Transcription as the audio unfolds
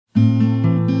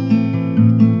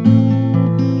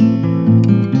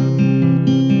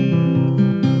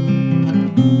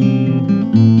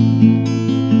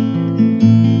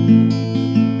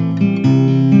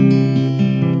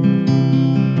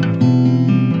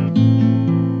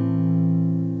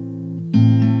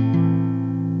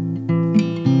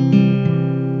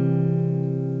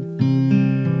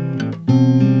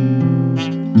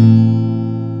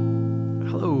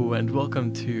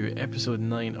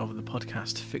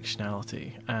podcast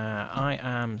Fictionality. I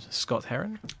am Scott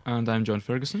Heron. And I'm John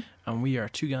Ferguson. And we are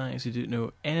two guys who don't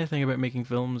know anything about making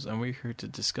films, and we're here to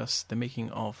discuss the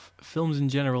making of films in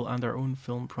general and our own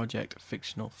film project,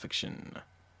 Fictional Fiction.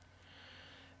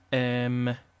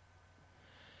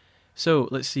 So,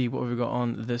 let's see what we've got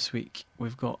on this week.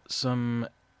 We've got some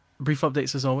brief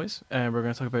updates as always. We're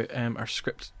going to talk about our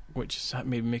script, which is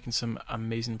maybe making some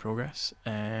amazing progress.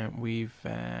 We've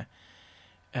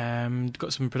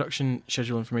got some production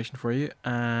schedule information for you,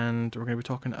 and we're going to be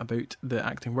talking about the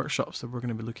acting workshops that we're going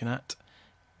to be looking at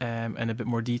in a bit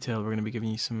more detail. We're going to be giving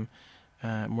you some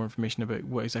more information about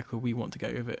what exactly we want to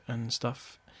get out of it and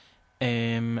stuff.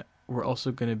 We're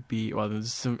also going to be, well,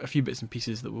 there's a few bits and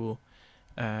pieces that we'll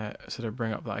sort of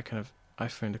bring up that I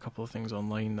found a couple of things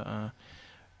online that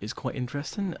is quite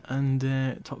interesting, and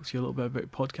talk to you a little bit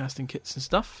about podcasting kits and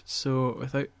stuff. So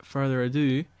without further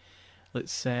ado,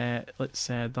 let's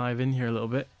dive in here a little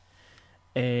bit.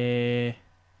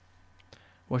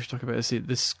 What should we talk about? Let's see,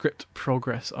 the script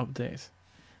progress update.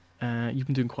 You've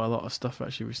been doing quite a lot of stuff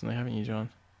actually recently, haven't you, John?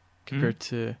 Compared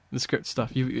to the script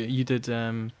stuff. You did.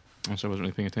 I'm sorry, I wasn't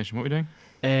really paying attention. What were we doing?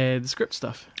 The script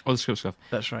stuff. Oh, the script stuff.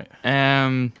 That's right.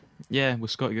 Yeah,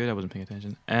 with Scott Good, I wasn't paying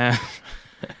attention.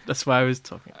 That's why I was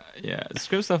talking. Yeah, the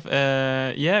script stuff.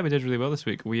 Yeah, we did really well this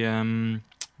week. We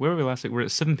where were we last week? We were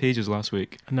at 7 pages last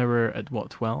week. And now we're at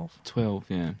what, 12? 12,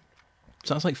 yeah.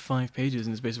 So that's like 5 pages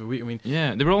in the space of a week. I mean,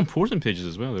 yeah, they were all important pages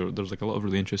as well. There was like a lot of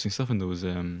really interesting stuff in those.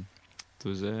 How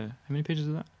many pages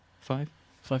is that? 5.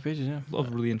 5 pages, yeah. A lot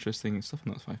of really interesting stuff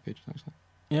in those 5 pages, actually.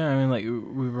 Yeah, I mean, like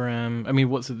we were. I mean,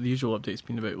 what's the usual update's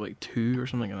been about, like 2 or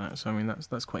something like that. So I mean,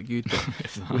 that's quite good. But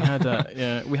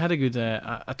we had a good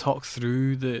a talk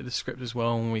through the script as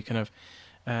well, and we kind of.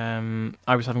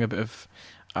 I was having a bit of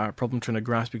a problem trying to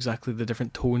grasp exactly the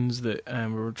different tones that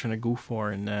we were trying to go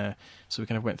for, and so we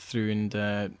kind of went through and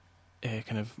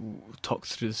kind of talked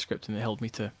through the script, and it helped me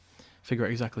to figure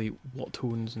out exactly what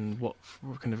tones and what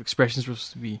kind of expressions were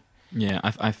supposed to be. Yeah,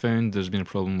 I found there's been a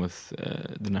problem with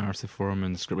the narrative form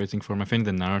and the script writing form. I find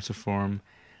the narrative form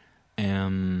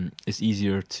it's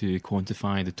easier to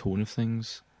quantify the tone of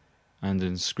things, and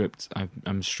in script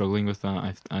I'm struggling with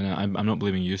that. I'm not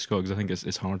blaming you, Scott, because I think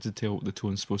it's hard to tell what the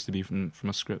tone's supposed to be from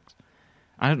a script.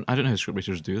 I don't know how script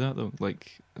writers do that though.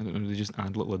 Like, I don't know, they just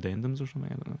add little addendums or something.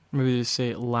 I don't know. Maybe they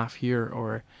say laugh here,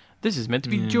 or this is meant to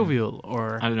be jovial,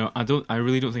 or I don't know. I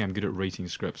really don't think I'm good at writing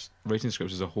scripts. Writing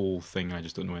scripts is a whole thing I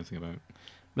just don't know anything about.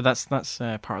 But that's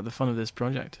part of the fun of this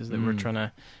project, is that we're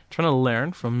trying to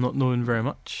learn from not knowing very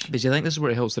much. But I think this is where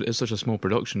it helps that it is such a small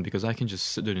production, because I can just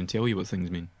sit down and tell you what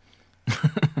things mean.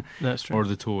 That's true. Or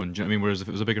the tone. Do you know what I mean? Whereas if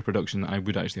it was a bigger production, I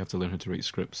would actually have to learn how to write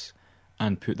scripts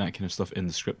and put that kind of stuff in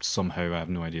the script somehow. I have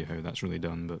no idea how that's really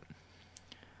done, but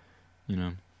you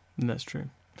know. That's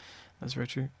true. That's very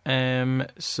true. Yeah,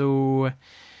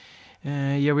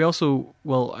 we also,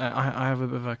 well, I have a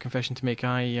bit of a confession to make.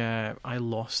 I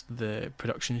lost the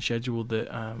production schedule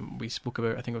that we spoke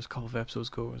about. I think it was a couple of episodes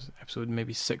ago. It was episode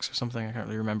maybe 6 or something. I can't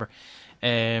really remember.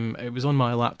 It was on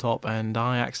my laptop, and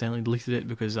I accidentally deleted it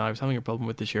because I was having a problem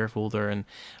with the share folder and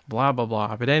blah blah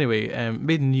blah. But anyway,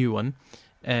 made a new one.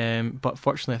 But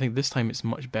fortunately, I think this time it's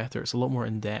much better. It's a lot more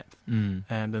in depth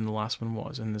than the last one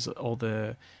was, and there's all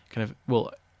the kind of,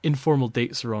 well, informal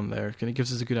dates are on there, and it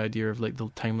gives us a good idea of like the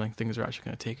timeline things are actually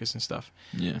going to take us and stuff.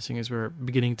 Yeah. Seeing as we're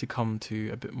beginning to come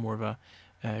to a bit more of a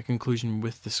conclusion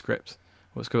with the script.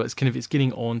 It's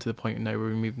getting on to the point now where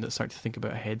we're moving to start to think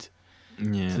about ahead.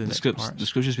 Yeah, the script's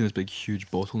just been this big, huge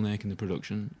bottleneck in the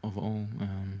production of it all.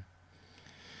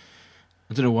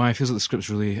 I don't know why. It feels like the script's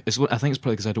really. I think it's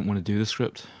probably because I don't want to do the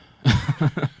script.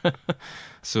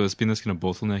 So it's been this kind of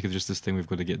bottleneck of just this thing we've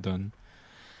got to get done.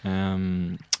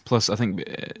 Plus, I think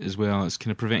as well, it's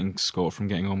kind of preventing Scott from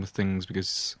getting on with things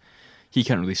because he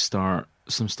can't really start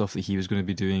some stuff that he was going to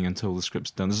be doing until the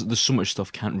script's done. There's so much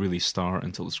stuff can't really start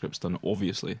until the script's done.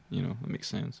 Obviously, that makes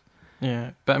sense.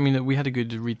 Yeah, but I mean, we had a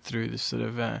good read through this sort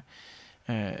of.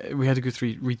 We had a good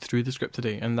read through the script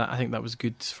today, and I think that was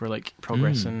good for like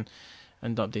progress and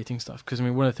updating stuff. Because I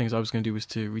mean, one of the things I was going to do was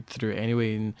to read through it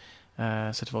anyway and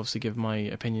sort of obviously give my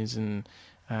opinions and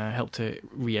help to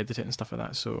re-edit it and stuff like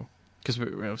that. So, because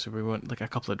we want like a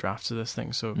couple of drafts of this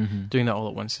thing, so doing that all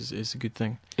at once is a good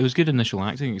thing. It was good initial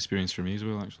acting experience for me as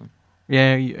well, actually.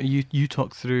 Yeah, you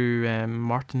talked through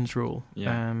Martin's role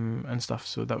Yeah. And stuff,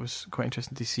 so that was quite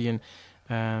interesting to see, and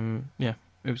yeah,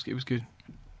 it was good.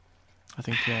 I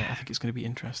think it's going to be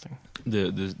interesting.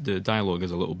 The dialogue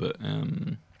is a little bit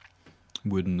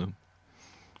wooden though.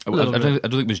 I don't think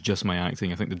it was just my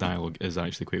acting. I think the dialogue is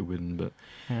actually quite wooden. But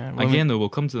yeah, again, though, we'll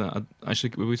come to that.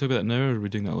 Actually, will we talk about that now, or are we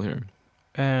doing that later?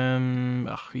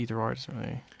 Either or, doesn't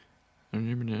really.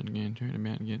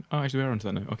 again. Oh, actually, we're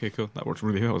onto that now. Okay, cool. That works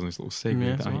really well. It was a nice little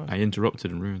segment Yeah, that I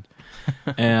interrupted and ruined.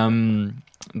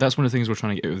 That's one of the things we're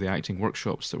trying to get out of the acting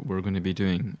workshops that we're going to be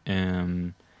doing.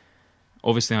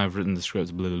 Obviously, I've written the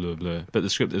script, blah, blah, blah, blah, but the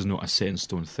script is not a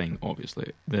set-in-stone thing,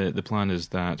 obviously. The plan is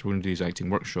that we're going to do these acting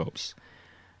workshops,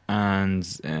 and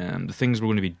the things we're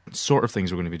going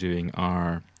to be doing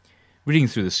are reading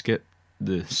through the script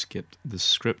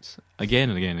again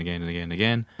and again and again and again and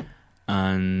again,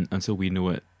 and until we know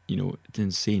it, in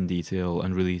insane detail,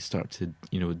 and really start to,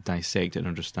 dissect it and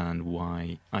understand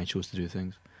why I chose to do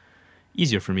things.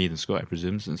 Easier for me than Scott, I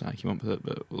presume, since I came up with it,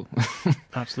 but well.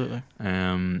 Absolutely.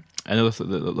 And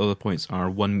the other points are,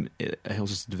 one, it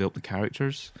helps us to develop the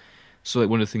characters. So, like,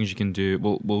 one of the things you can do,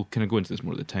 we'll kind of go into this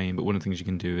more at the time, but one of the things you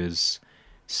can do is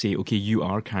say, okay, you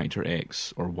are character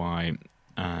X or Y,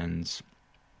 and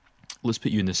let's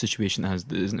put you in this situation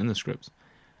that isn't in the script,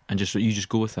 and you just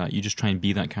go with that. You just try and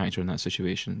be that character in that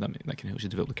situation. That can help you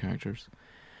develop the characters.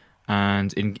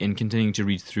 And in continuing to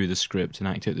read through the script and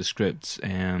act out the script,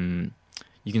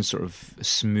 you can sort of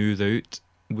smooth out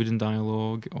wooden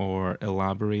dialogue or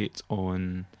elaborate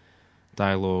on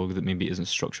dialogue that maybe isn't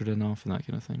structured enough and that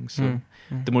kind of thing. So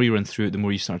the more you run through it, the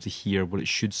more you start to hear what it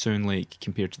should sound like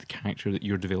compared to the character that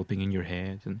you're developing in your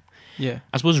head. And yeah,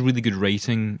 I suppose really good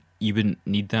writing, you wouldn't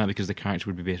need that because the character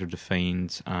would be better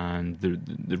defined and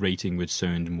the writing would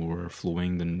sound more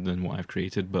flowing than what I've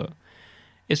created. But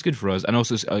it's good for us, and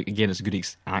also, again, it's a good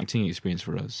acting experience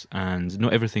for us. And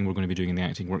not everything we're going to be doing in the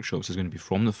acting workshops is going to be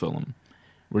from the film.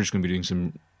 We're just going to be doing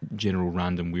some general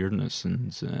random weirdness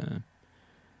and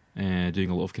doing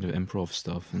a lot of kind of improv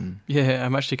stuff. And yeah,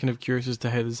 I'm actually kind of curious as to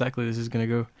how exactly this is going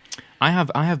to go. I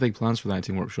have big plans for the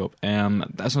acting workshop.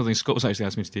 That's another thing. Scott was actually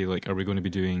asking me today, like, are we going to be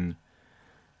doing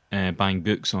buying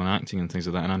books on acting and things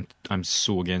like that? And I'm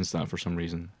so against that for some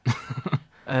reason.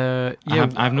 Yeah,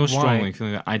 I have no strong why?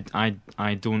 feeling.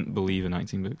 I don't believe in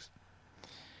acting books.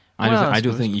 Well, I I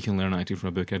don't suppose. think you can learn acting from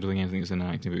a book. I don't think anything that's in an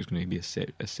acting book is going to be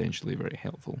essentially very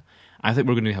helpful. I think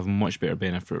we're going to have much better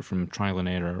benefit from trial and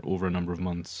error over a number of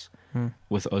months,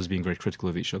 with us being very critical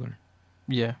of each other.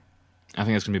 Yeah. I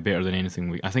think that's going to be better than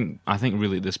anything. I think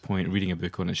really at this point, reading a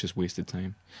book on it's just wasted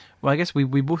time. Well, I guess we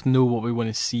both know what we want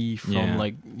to see from, Yeah.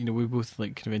 like, we both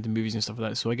like kind of into movies and stuff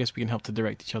like that. So I guess we can help to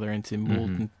direct each other into mold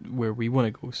and where we want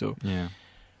to go. So Yeah.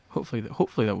 hopefully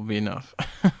that will be enough.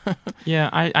 Yeah,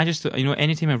 I just,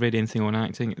 anytime I've read anything on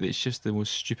acting, it's just the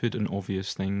most stupid and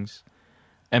obvious things.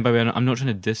 And by the way, I'm not trying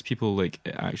to diss people like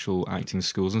actual acting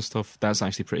schools and stuff. That's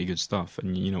actually pretty good stuff.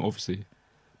 And, obviously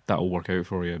that'll work out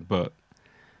for you. But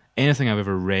anything I've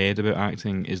ever read about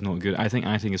acting is not good. I think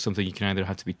acting is something you can either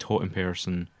have to be taught in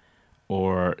person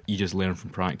or you just learn from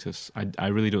practice. I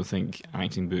really don't think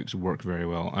acting books work very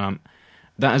well. And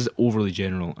that is overly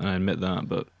general, and I admit that,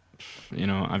 but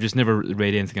I've just never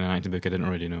read anything in an acting book I didn't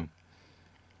already know.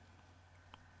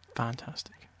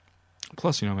 Fantastic.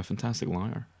 Plus, I'm a fantastic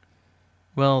liar.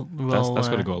 Well, That's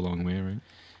got to go a long way,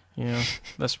 right?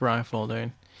 That's where I fall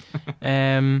down.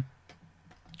 Do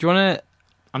you want to?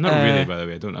 I'm not really, by the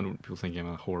way. I don't. People think I'm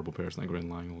a horrible person. I go around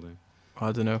lying all day.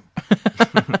 I don't know.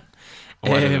 I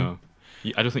don't know.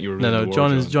 I don't think you were. Really No.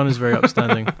 John is very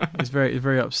upstanding. He's very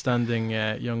very upstanding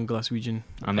young Glaswegian.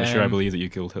 I'm not sure I believe that you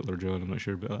killed Hitler, John. I'm not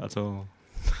sure about that at all.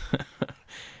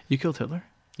 You killed Hitler?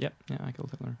 Yep, yeah, I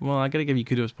killed Hitler. Well, I got to give you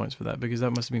kudos points for that because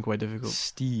that must have been quite difficult.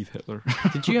 Steve Hitler.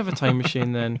 Did you have a time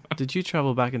machine then? Did you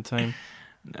travel back in time?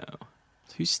 No.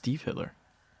 Who's Steve Hitler?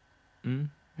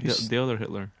 The other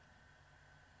Hitler.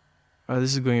 Oh,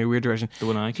 this is going in a weird direction. The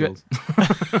one I killed.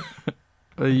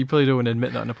 You probably don't want to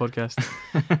admit that on a podcast.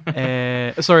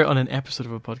 Sorry, on an episode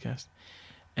of a podcast.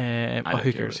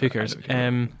 Who cares? Who cares? Do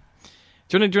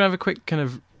you want to have a quick kind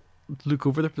of look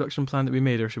over the production plan that we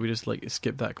made, or should we just like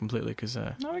skip that completely? Because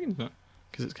no, I can do that.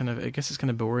 Because it's kind of, I guess it's kind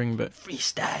of boring, but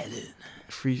Freestyling.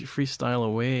 Freestyle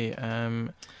away.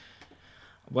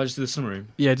 Well, just do the summary.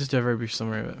 Yeah, just do a very brief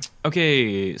summary of it.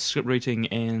 Okay, script writing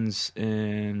ends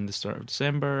in the start of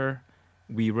December.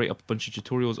 We write up a bunch of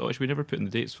tutorials. Oh, actually, we never put in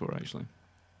the dates for, actually.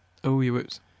 Oh, you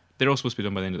whoops. They're all supposed to be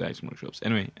done by the end of the acting workshops.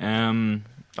 Anyway, they're not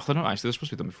actually. They're supposed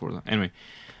to be done before that. Anyway,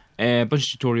 a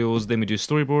bunch of tutorials. Then we do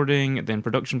storyboarding. Then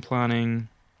production planning.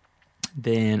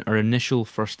 Then our initial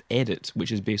first edit,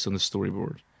 which is based on the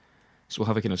storyboard. So we'll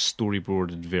have a kind of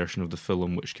storyboarded version of the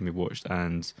film, which can be watched.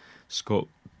 And Scott,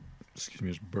 excuse me,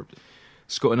 I just burped.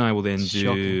 Scott and I will then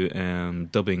do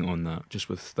dubbing on that.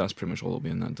 That's pretty much all that'll be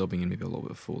in that, dubbing and maybe a little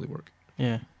bit of Foley work.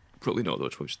 Yeah. Probably not though,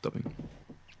 it's just dubbing.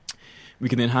 We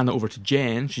can then hand it over to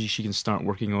Jen. She can start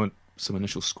working on some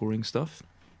initial scoring stuff.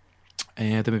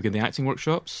 Then we begin the acting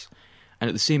workshops. And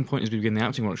at the same point as we begin the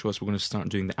acting workshops, we're going to start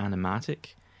doing the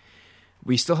animatic.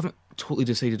 We still haven't totally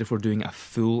decided if we're doing a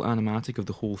full animatic of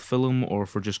the whole film, or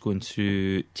if we're just going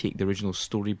to take the original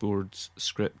storyboard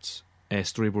script,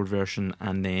 storyboard version,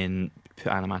 and then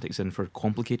put animatics in for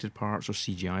complicated parts or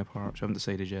CGI parts. I haven't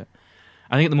decided yet.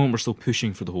 I think at the moment we're still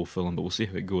pushing for the whole film, but we'll see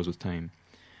how it goes with time.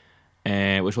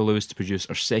 Which will allow us to produce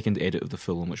our second edit of the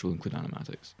film, which will include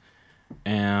animatics.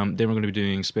 Then we're going to be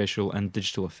doing special and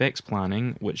digital effects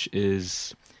planning, which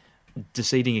is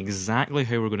deciding exactly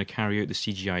how we're going to carry out the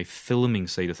CGI filming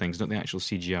side of things, not the actual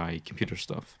CGI computer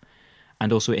stuff,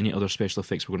 and also any other special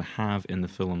effects we're going to have in the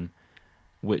film,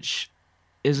 which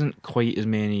isn't quite as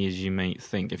many as you might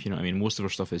think, if you know what I mean. Most of our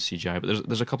stuff is CGI, but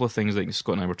there's a couple of things like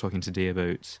Scott and I were talking today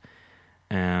about.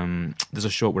 There's a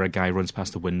shot where a guy runs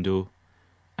past a window,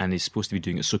 and he's supposed to be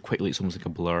doing it so quickly it's almost like a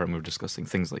blur, and we were discussing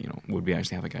things like, would we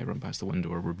actually have a guy run past the window,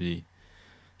 or would we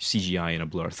CGI in a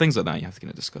blur? Things like that, you have to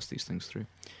kind of discuss these things through.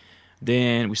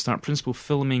 Then we start principal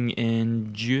filming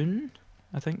in June,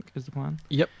 I think, is the plan.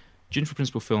 Yep. June for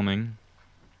principal filming.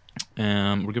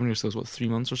 We're giving ourselves, 3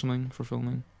 months or something for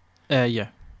filming? Yeah.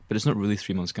 But it's not really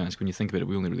 3 months, guys. When you think about it,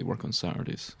 we only really work on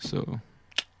Saturdays, so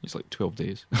it's like 12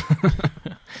 days.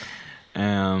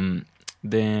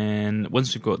 Then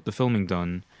once we've got the filming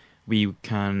done, we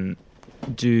can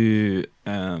do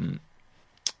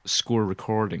score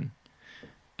recording.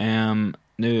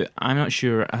 Now, I'm not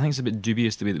sure. I think it's a bit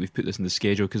dubious the way that we've put this in the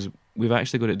schedule, because we've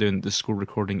actually got it down. The score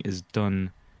recording is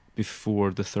done before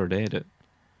the third edit,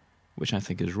 which I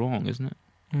think is wrong, isn't it?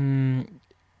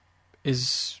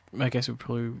 I guess it would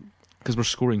probably... Because we're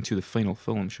scoring to the final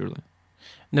film, surely.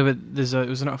 No, but was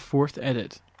not a fourth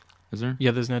edit. Is there? Yeah,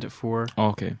 there's an edit 4. Oh,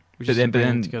 okay. Which is then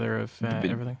together of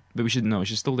everything. But we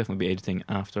should still definitely be editing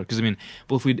after. Because,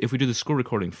 if we do the score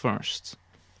recording first,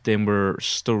 then we're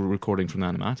still recording from the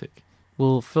animatic.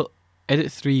 Well,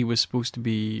 edit 3 was supposed to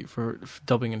be for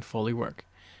dubbing and Foley work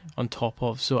on top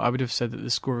of. So I would have said that the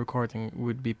score recording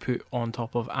would be put on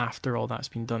top of after all that's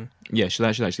been done. Yeah, so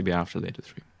that should actually be after the edit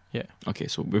 3. Yeah. Okay,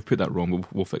 so we've put that wrong.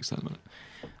 We'll fix that in a minute.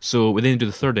 So we then do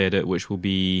the third edit, which will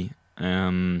be...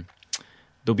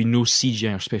 there'll be no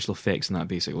CGI or special effects in that,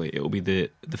 basically. It'll be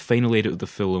the final edit of the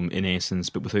film, in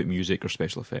essence, but without music or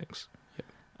special effects. Yep.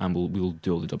 And we'll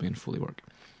do all the dubbing and Foley work.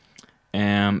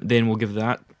 Then we'll give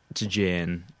that to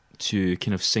Jen to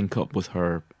kind of sync up with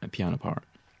her piano part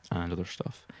and other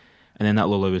stuff. And then that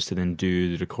will allow us to then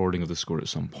do the recording of the score at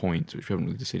some point, which we haven't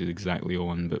really decided exactly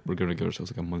on, but we're going to give ourselves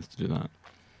like a month to do that.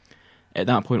 At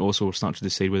that point also, we'll start to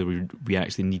decide whether we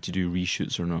actually need to do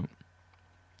reshoots or not.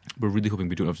 We're really hoping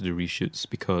we don't have to do reshoots,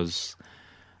 because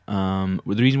the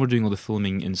reason we're doing all the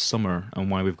filming in summer and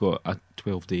why we've got a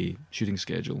 12-day shooting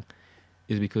schedule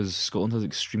is because Scotland has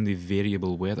extremely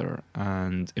variable weather,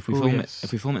 and if we film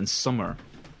it in summer,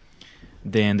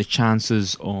 then the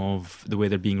chances of the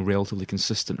weather being relatively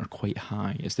consistent are quite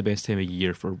high. It's the best time of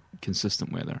year for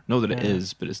consistent weather. Not that it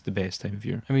is, but it's the best time of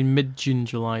year. Mid-June,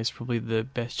 July is probably the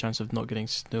best chance of not getting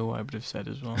snow, I would have said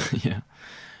as well. Yeah.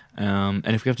 And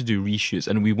if we have to do reshoots,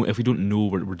 and if we don't know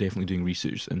we're definitely doing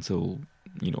reshoots until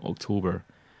October,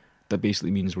 that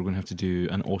basically means we're going to have to do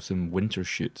an autumn-winter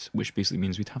shoot, which basically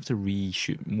means we'd have to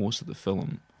reshoot most of the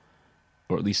film,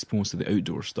 or at least most of the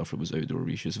outdoor stuff if it was outdoor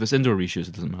reshoots. If it's indoor reshoots,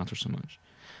 it doesn't matter so much.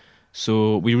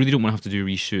 So we really don't want to have to do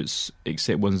reshoots,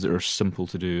 except ones that are simple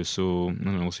to do. So I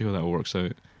don't know, we'll see how that works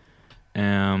out.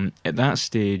 At that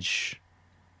stage,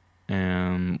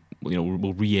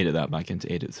 we'll re-edit that back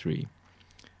into Edit 3.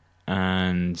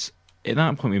 And at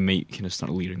that point, we might kind of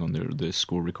start leering on the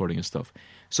score recording and stuff.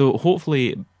 So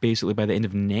hopefully, basically, by the end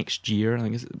of next year, I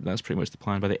think that's pretty much the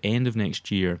plan. By the end of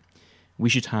next year, we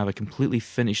should have a completely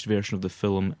finished version of the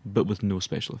film, but with no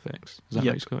special effects. Is that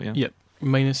right, Scott? Yeah. Yep.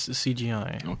 Minus the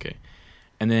CGI. Okay.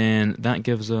 And then that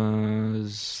gives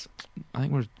us, I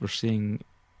think we're saying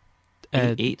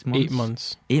 8 months. 8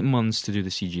 months. 8 months to do the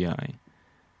CGI.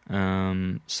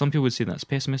 Some people would say that's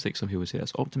pessimistic. Some people would say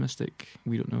that's optimistic.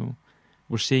 We don't know.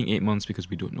 We're saying 8 months because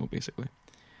we don't know, basically.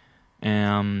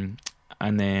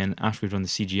 And then after we've done the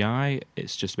CGI,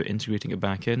 it's just about integrating it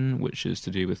back in, which is to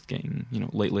do with getting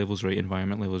light levels right,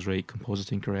 environment levels right,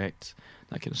 compositing correct,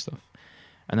 that kind of stuff.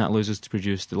 And that allows us to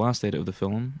produce the last edit of the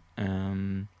film.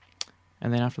 And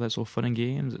then after that, it's all fun and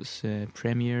games. It's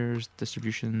premieres,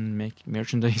 distribution,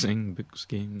 merchandising, books,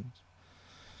 games.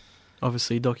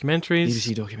 Obviously, documentaries.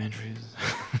 BBC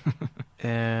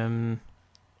documentaries.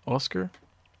 Oscar?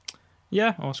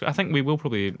 Yeah, Oscar. I think we will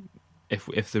probably,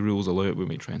 if the rules allow it, we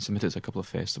may try and submit it to a couple of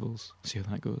festivals, see how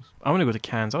that goes. I want to go to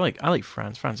Cannes. I like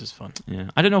France. France is fun. Yeah,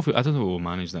 I don't know if we'll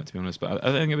manage that, to be honest, but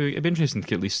I think it'd be interesting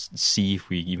to at least see if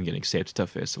we even get accepted to a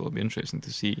festival. It'd be interesting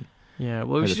to see. Yeah,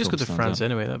 well, we should just go to France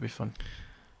anyway. That'd be fun.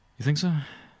 You think so?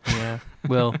 Yeah.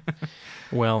 Well.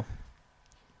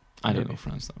 I don't Maybe. know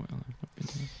France that well. I've not been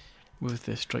to it. With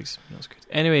the strikes. That's good.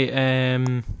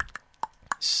 Anyway,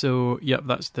 so yep,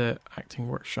 that's the acting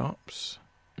workshops.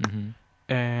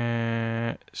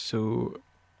 So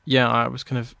yeah, I was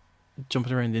kind of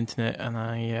jumping around the internet and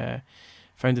I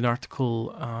found an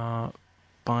article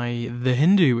by The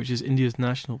Hindu, which is India's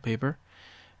national paper,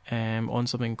 on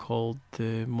something called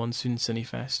the Monsoon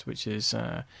Cinefest, which is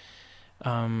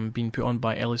being put on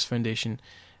by Ellis Foundation.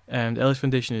 And Ellis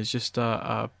Foundation is just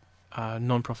a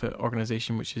non-profit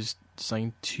organisation which is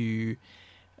designed to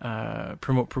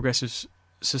promote progressive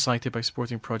society by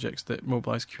supporting projects that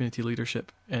mobilise community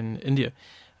leadership in India.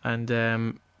 And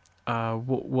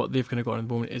what they've kind of got at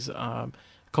the moment is a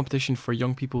competition for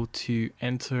young people to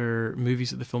enter movies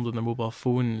that they filmed on their mobile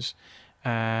phones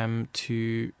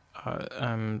to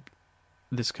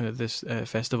this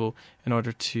festival in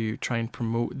order to try and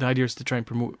promote. The idea is to try and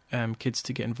promote kids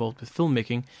to get involved with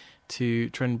filmmaking, to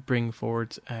try and bring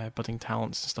forward budding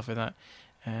talents and stuff like that,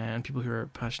 and people who are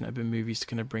passionate about movies to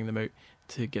kind of bring them out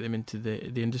to get them into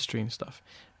the industry and stuff.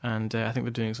 And I think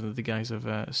they're doing some of the guise of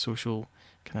social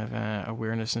kind of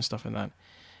awareness and stuff like that.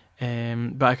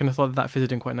 But I kind of thought that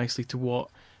fitted in quite nicely to what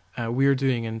we're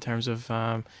doing in terms of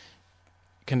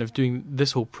kind of doing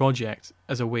this whole project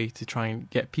as a way to try and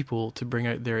get people to bring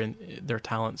out their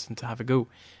talents and to have a go.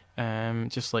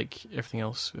 Just like everything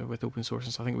else with open source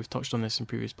and stuff. I think we've touched on this in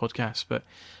previous podcasts, but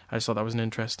I just thought that was an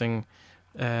interesting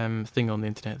thing on the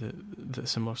internet that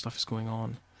similar stuff is going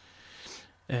on.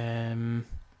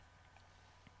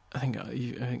 I think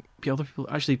other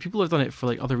people have done it for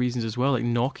like other reasons as well. Like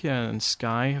Nokia and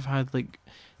Sky have had like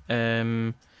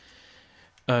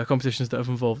competitions that have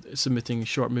involved submitting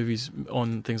short movies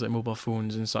on things like mobile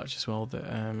phones and such as well, that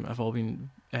have all been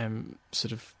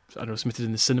sort of, I don't know, submitted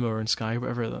in the cinema or in Sky,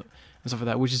 whatever, and stuff like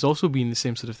that, which has also been the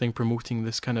same sort of thing, promoting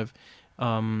this kind of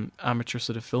amateur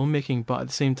sort of filmmaking. But at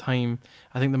the same time,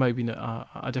 I think there might have been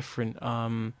a different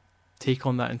take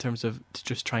on that in terms of to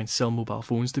just try and sell mobile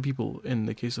phones to people in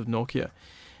the case of Nokia.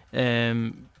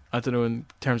 I don't know, in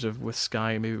terms of with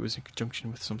Sky, maybe it was in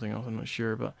conjunction with something else, I'm not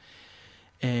sure, but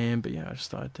yeah, I just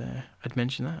thought I'd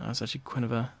mention that. That's actually kind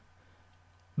of a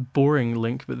boring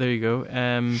link, but there you go.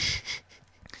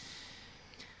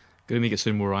 Gotta make it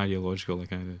sound more ideological,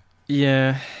 like I do.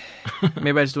 Yeah,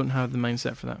 maybe I just don't have the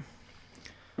mindset for that.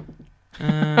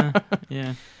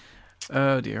 Yeah.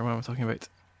 Oh dear, what am I talking about?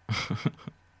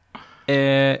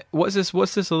 What's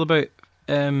this all about?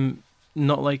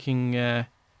 Not liking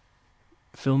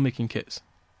filmmaking kits,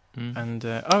 and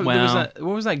what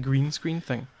was that green screen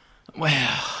thing?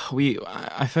 Well,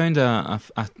 I found a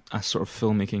sort of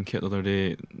filmmaking kit the other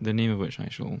day, the name of which I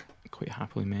shall quite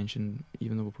happily mention,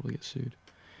 even though we'll probably get sued.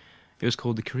 It was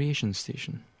called the Creation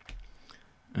Station.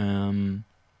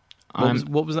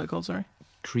 What was that called? Sorry,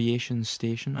 Creation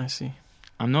Station. I see.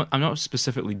 I'm not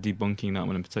specifically debunking that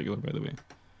one in particular, by the way.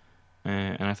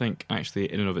 And I think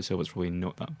actually, in and of itself, it's probably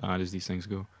not that bad as these things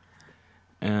go.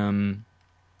 The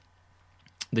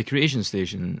Creation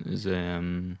Station is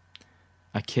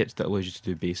a kit that allows you to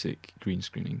do basic green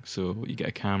screening. So you get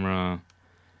a camera.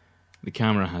 The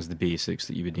camera has the basics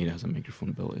that you would need. It has a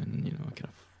microphone built in, you know,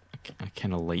 a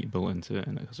kind of light built into it,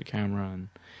 and it has a camera, and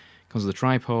it comes with a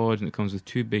tripod, and it comes with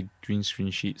 2 big green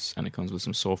screen sheets, and it comes with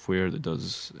some software that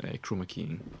does chroma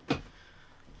keying.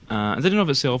 And in and of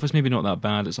itself, it's maybe not that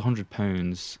bad. It's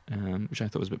 £100, which I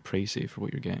thought was a bit pricey for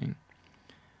what you're getting.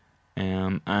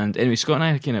 And anyway, Scott and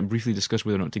I kind of briefly discussed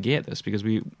whether or not to get this, because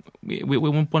we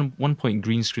one point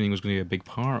green screening was going to be a big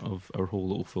part of our whole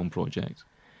little film project.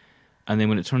 And then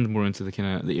when it turned more into the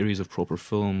kind of the areas of proper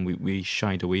film, we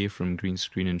shied away from green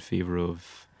screen in favour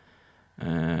of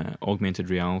augmented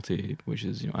reality, which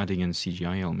is, you know, adding in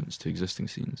CGI elements to existing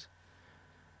scenes.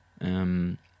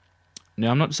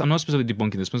 Now, I'm not specifically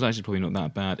debunking this, but it's actually probably not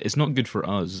that bad. It's not good for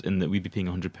us in that we'd be paying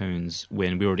 £100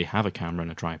 when we already have a camera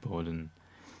and a tripod and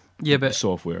but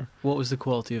software. What was the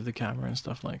quality of the camera and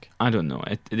stuff like? I don't know.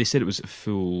 They said it was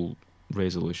full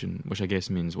resolution, which I guess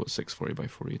means 640 by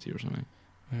 480 or something.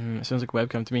 It sounds like a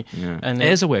webcam to me. Yeah, and it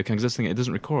is a webcam because this thing, it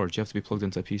doesn't record. You have to be plugged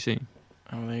into a PC.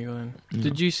 Oh, there you go then. Yeah.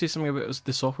 Did you say something about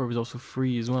the software was also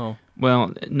free as well?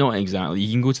 Well, not exactly.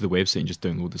 You can go to the website and just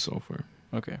download the software.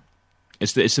 Okay.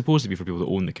 It's supposed to be for people that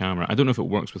own the camera. I don't know if it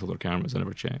works with other cameras. I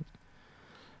never checked.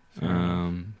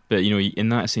 But, you know, in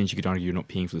that sense, you could argue you're not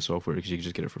paying for the software because you could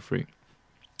just get it for free.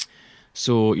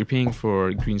 So you're paying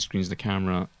for green screens and the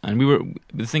camera, and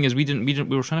the thing is, we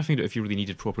were trying to find out if you really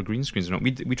needed proper green screens or not.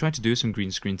 We tried to do some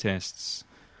green screen tests.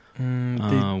 They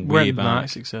way weren't back. that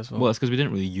successful. Well, it's because we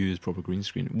didn't really use proper green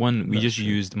screen. We That's just true.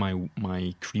 used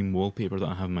my cream wallpaper that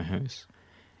I have in my house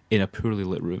in a poorly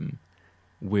lit room,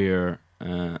 where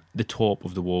the top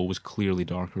of the wall was clearly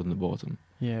darker than the bottom.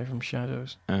 Yeah, from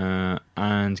shadows.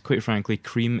 And quite frankly,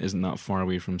 cream isn't that far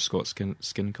away from Scott's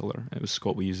skin colour. It was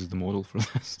Scott we used as the model for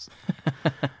this.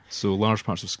 So large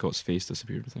parts of Scott's face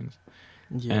disappeared with things.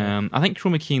 Yeah. I think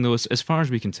Chroma Keying, though, as far as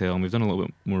we can tell, and we've done a little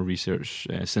bit more research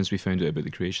since we found out about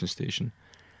the Creation Station,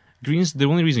 the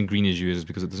only reason green is used is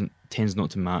because it tends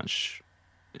not to match,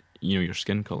 your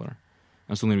skin colour.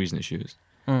 That's the only reason it's used.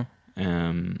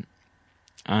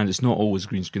 And it's not always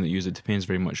green screen that you use. It depends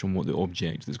very much on what the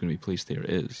object that's going to be placed there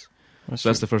is.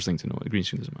 That's the first thing to know. The green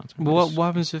screen doesn't matter. Well, what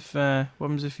happens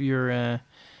if you're an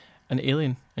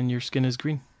alien and your skin is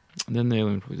green? Then the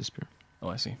alien would probably disappear. Oh,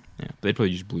 I see. Yeah, but they'd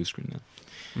probably use blue screen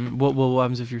then. What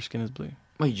happens if your skin is blue?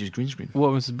 Well, you use green screen. What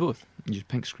happens to both? You use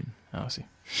pink screen. Oh, I see.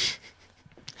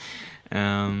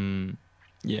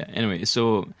 Yeah. Anyway,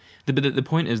 so the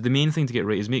point is, the main thing to get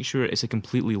right is make sure it's a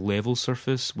completely level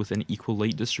surface with an equal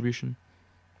light distribution.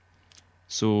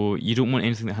 So you don't want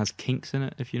anything that has kinks in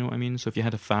it, if you know what I mean. So if you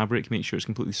had a fabric, make sure it's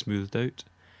completely smoothed out.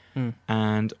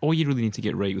 And all you really need to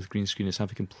get right with green screen is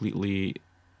have a completely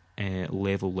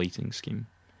level lighting scheme,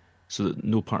 so that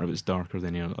no part of it's darker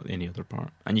than any other part.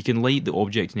 And you can light the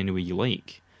object in any way you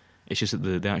like. It's just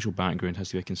that the actual background has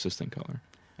to be a consistent colour.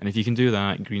 And if you can do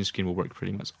that, green screen will work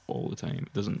pretty much all the time.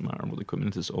 It doesn't matter what the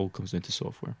equipment is, it all comes down to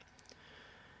software.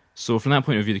 So from that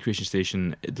point of view, the Creation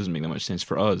Station, it doesn't make that much sense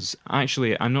for us.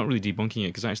 Actually, I'm not really debunking it,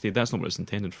 because actually that's not what it's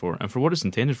intended for. And for what it's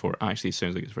intended for, actually it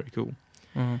sounds like it's very cool.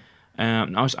 But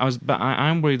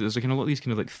I'm worried that there's a lot of these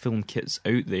kind of like film kits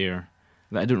out there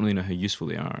that I don't really know how useful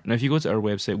they are. Now, if you go to our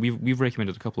website, we've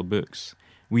recommended a couple of books.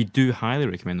 We do highly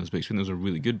recommend those books. We think those are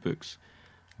really good books.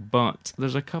 But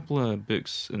there's a couple of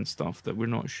books and stuff that we're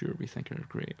not sure we think are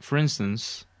great. For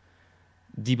instance,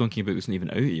 debunking a book that's not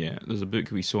even out yet. There's a book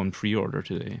we saw on pre-order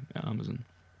today at Amazon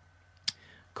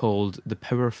called The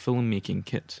Power Filmmaking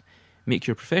Kit. Make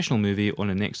your professional movie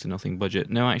on a next to nothing budget.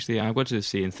 Now, actually, I've got to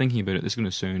say, in thinking about it, this is going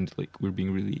to sound like we're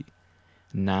being really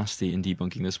nasty in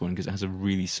debunking this one, because it has a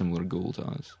really similar goal to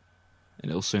us. And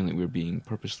it'll sound like we're being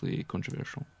purposely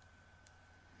controversial.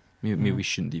 Maybe we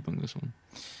shouldn't debunk this one.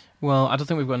 Well, I don't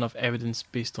think we've got enough evidence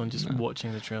based on just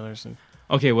watching the trailers.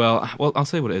 Okay, well, I'll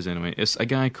tell you what it is anyway. It's a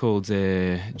guy called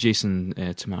Jason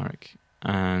Tomarek,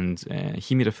 and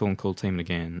he made a film called Time and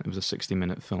Again. It was a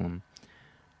 60-minute film,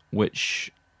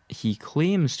 which he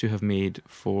claims to have made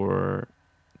for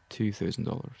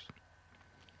 $2,000.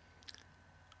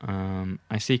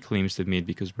 I say claims to have made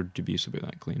because we're dubious about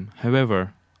that claim.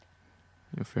 However,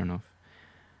 fair enough.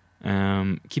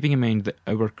 Keeping in mind that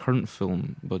our current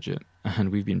film budget,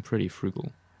 and we've been pretty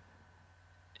frugal,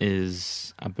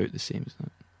 is about the same as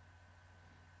that.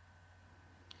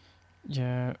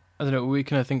 Yeah, I don't know. We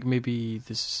kind of think maybe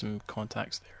there's some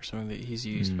contacts there, or something that he's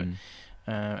used. But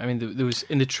I mean, there was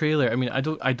in the trailer. I mean, I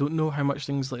don't know how much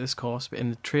things like this cost, but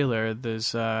in the trailer,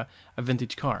 there's a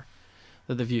vintage car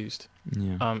that they've used.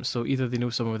 Yeah. So either they know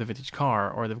someone with a vintage car,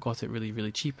 or they've got it really,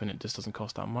 really cheap, and it just doesn't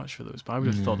cost that much for those. But I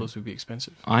would have thought those would be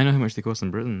expensive. I know how much they cost in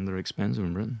Britain. They're expensive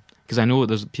in Britain, because I know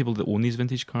there's people that own these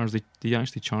vintage cars. They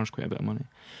actually charge quite a bit of money.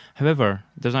 However,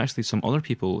 there's actually some other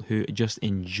people who just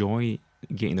enjoy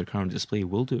getting their car on display,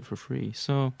 will do it for free.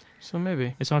 So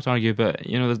maybe it's hard to argue, but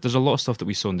there's a lot of stuff that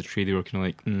we saw in the trade. They were kind of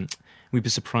like, we'd be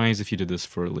surprised if you did this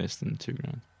for less than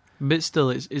 $2,000. But still,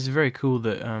 it's very cool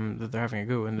that that they're having a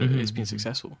go and that it's been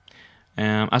successful.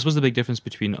 I suppose the big difference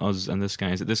between us and this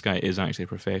guy is that this guy is actually a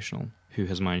professional who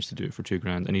has managed to do it for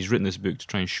 $2,000, and he's written this book to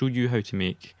try and show you how to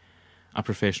make a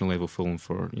professional level film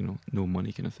for no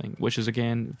money kind of thing, which is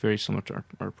again very similar to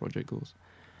our project goals.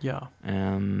 Yeah.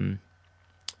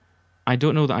 I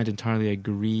don't know that I'd entirely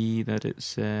agree that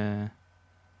it's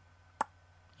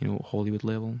Hollywood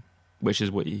level, which is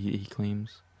what he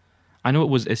claims. I know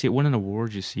it won an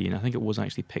award, you see, and I think it was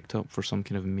actually picked up for some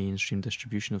kind of mainstream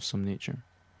distribution of some nature.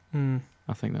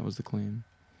 I think that was the claim.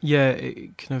 Yeah,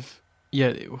 it kind of.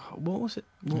 Yeah, what was it?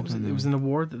 What was it? It was an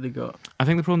award that they got. I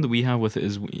think the problem that we have with it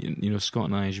is, Scott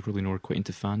and I, as you probably know, are quite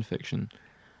into fan fiction.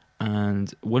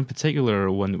 And one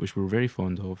particular one which we're very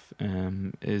fond of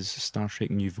is Star Trek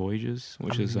New Voyages,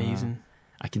 which is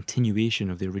a continuation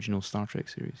of the original Star Trek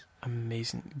series.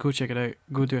 Amazing. Go check it out.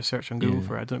 Go do a search on Google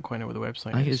for it. I don't quite know what the website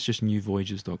is. I think it's just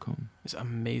newvoyages.com. It's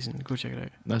amazing. Go check it out.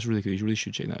 That's really good. You really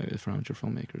should check that out for amateur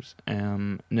filmmakers.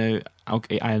 Now,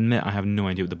 okay, I admit I have no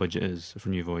idea what the budget is for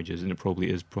New Voyages, and it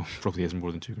probably is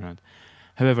more than $2,000.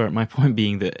 However, my point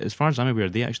being that, as far as I'm aware,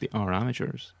 they actually are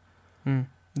amateurs.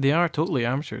 They are totally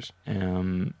amateurs.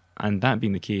 And that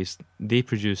being the case, they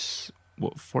produce,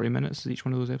 40 minutes? Each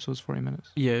one of those episodes 40 minutes?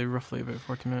 Yeah, roughly about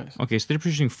 40 minutes. Okay, so they're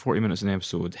producing 40 minutes an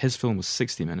episode. His film was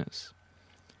 60 minutes.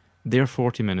 Their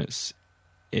 40 minutes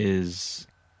is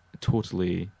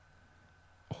totally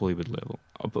Hollywood level.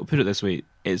 But put it this way,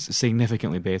 it's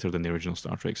significantly better than the original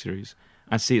Star Trek series.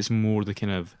 I'd say it's more the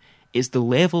kind of... It's the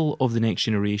level of the Next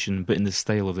Generation, but in the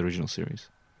style of the original series.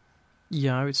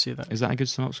 Yeah, I would say that. Is that a good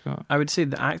sum up, Scott? I would say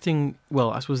the acting...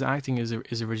 Well, I suppose the acting is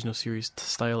original series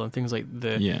style, and things like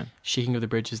the shaking of the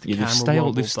bridges, the camera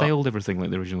wobble. They've styled everything like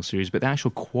the original series, but the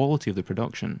actual quality of the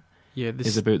production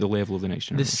is about the level of the Next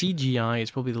Generation. The CGI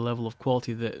is probably the level of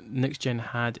quality that Next Gen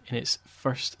had in its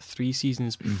first 3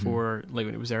 seasons before, like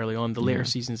when it was early on. The later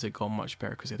seasons it got much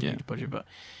better because they had a huge budget, but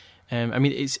I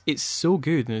mean, it's so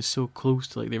good and it's so close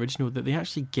to like the original that they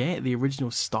actually get the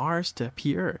original stars to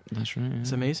appear. That's right. Yeah.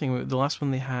 It's amazing. The last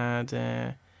one they had,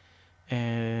 no,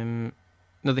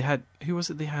 they had, who was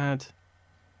it? They had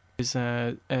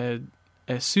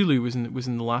Sulu was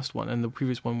in the last one, and the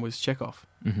previous one was Chekhov.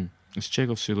 Mm-hmm. It's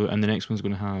Chekhov, Sulu, and the next one's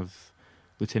going to have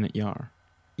Lieutenant Yar.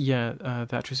 Yeah,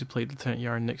 the actress who played Lieutenant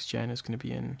Yar in Next Gen is going to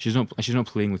be in. She's not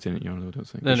playing Lieutenant Yar though, I don't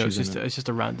think. No, it's just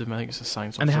a random. I think it's a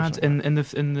science. And they had in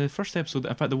the first episode,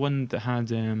 in fact, the one that had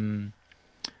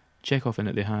Chekhov in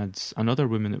it, they had another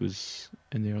woman that was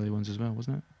in the early ones as well,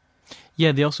 wasn't it?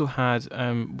 Yeah, they also had.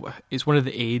 It's one of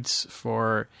the aides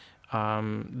for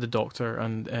the Doctor,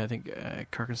 and I think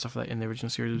Kirk and stuff like that in the original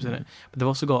series was in it. But they've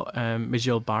also got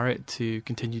Majel Barrett to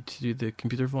continue to do the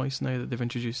computer voice now that they've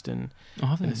introduced in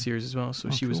the series as well. So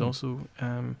she was also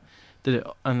did it,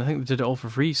 and I think they did it all for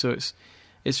free. So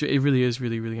it really is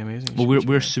really amazing. Well,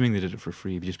 we're assuming they did it for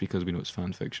free just because we know it's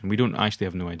fan fiction. We don't actually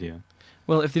have no idea.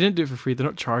 Well, if they didn't do it for free, they're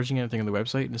not charging anything on the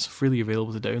website, and it's freely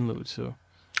available to download. So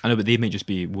I know, but they might just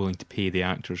be willing to pay the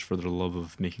actors for their love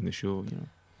of making the show. You know.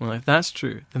 Well, if that's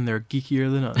true, then they're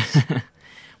geekier than us.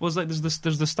 Well, it's like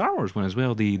there's the Star Wars one as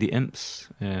well, the Imps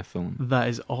film. That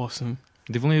is awesome.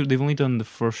 They've only done the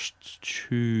first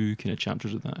 2 kind of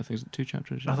chapters of that. I think it's 2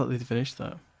 chapters. I thought they'd finished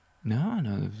that. No,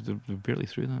 they're barely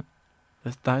through that.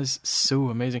 That is so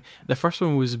amazing. The first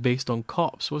one was based on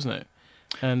Cops, wasn't it?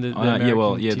 And the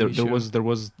there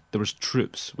was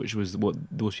Troops, which was what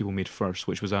those people made first,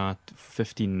 which was a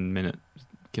 15-minute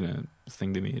kind of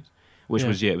thing they made. Which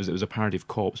was it was a parody of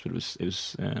Cops, but it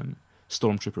was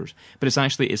stormtroopers. But it's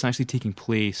actually taking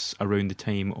place around the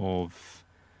time of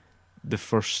the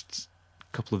first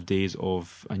couple of days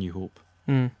of A New Hope.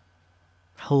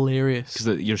 Hilarious,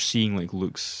 because you're seeing like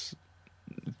Luke's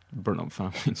burnt up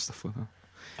family and stuff like that.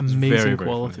 Amazing very,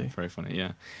 quality, very funny,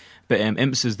 yeah. But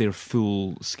Imps is their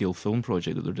full scale film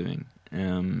project that they're doing.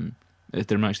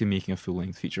 They're actually making a full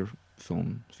length feature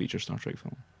Star Trek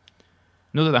film.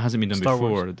 No, that hasn't been done Star before.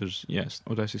 Wars. There's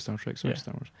did I say Star Trek? Sorry,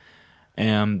 Star Wars.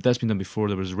 That's been done before.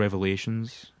 There was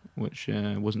Revelations, which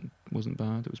wasn't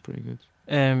bad. It was pretty good.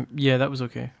 Yeah, that was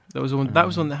okay. That was one. That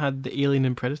was one that had the Alien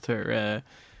and Predator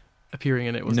appearing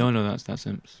in it. Wasn't it? No, that's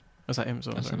Imps. Was that Imps?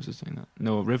 That's Imps is doing that.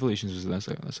 No, Revelations that's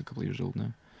a couple of years old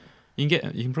now. You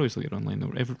can probably still get it online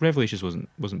though. Revelations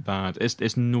wasn't bad.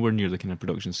 It's nowhere near the kind of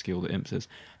production scale that Imps is.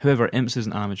 However, Imps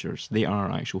isn't amateurs. They are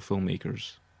actual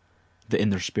filmmakers that in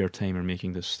their spare time are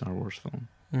making this Star Wars film.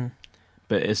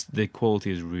 But the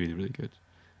quality is really, really good.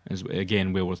 It's,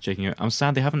 again, well worth checking out. I'm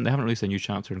sad they haven't released a new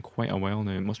chapter in quite a while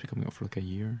now. It must be coming up for like a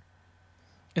year.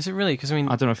 Is it really? Because I mean,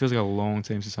 I don't know. It feels like a long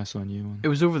time since I saw a new one. It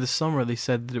was over the summer. They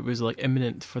said that it was like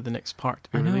imminent for the next part to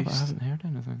be released. But I haven't heard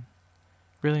anything.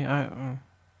 Really, I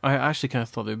actually kind of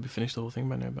thought they would be finished the whole thing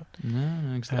by now, but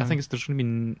no. I think there's going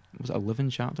to be 11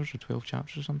 chapters or 12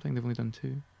 chapters or something. They've only done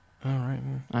 2. Oh, right.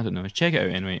 I don't know. Check it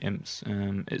out anyway, Imps.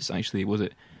 It's actually, was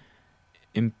it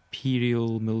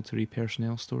Imperial Military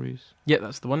Personnel Stories? Yeah,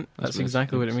 that's the one. That's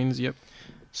exactly what it means, yep.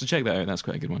 So check that out, that's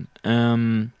quite a good one.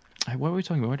 What were we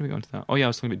talking about? Why did we go into that? Oh yeah, I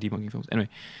was talking about debunking films. Anyway,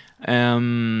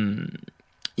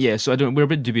 yeah, so we're a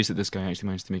bit dubious that this guy actually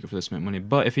managed to make it for this amount of money,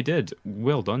 but if he did,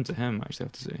 well done to him, actually, I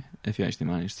have to say, if he actually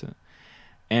managed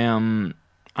to.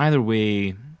 Either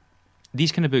way,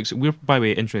 these kind of books, by the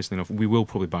way, interestingly enough, we will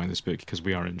probably buy this book because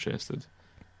we are interested.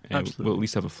 Absolutely. We'll at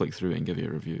least have a flick through it and give you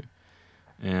a review.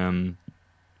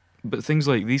 But things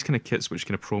like these kind of kits, which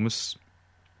kind of promise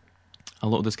a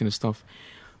lot of this kind of stuff.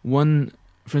 One,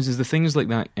 for instance, the things like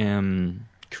that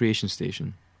Creation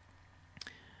Station.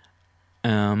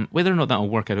 Whether or not that'll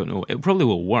work, I don't know. It probably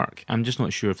will work. I'm just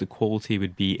not sure if the quality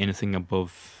would be anything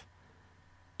above,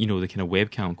 the kind of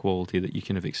webcam quality that you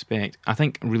kind of expect. I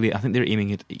think they're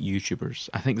aiming at YouTubers.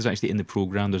 I think there's actually in the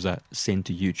program there's a send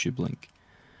to YouTube link.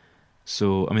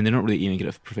 So, I mean, they're not really aiming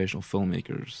at professional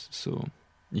filmmakers. So,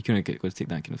 you kind of got to take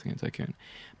that kind of thing into account.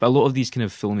 But a lot of these kind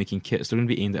of filmmaking kits, they're going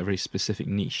to be aimed at a very specific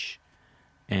niche.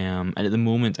 And at the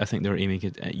moment, I think they're aiming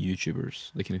it at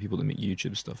YouTubers, the kind of people that make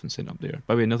YouTube stuff and send up there.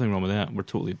 By the way, nothing wrong with that. We're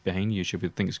totally behind YouTube. We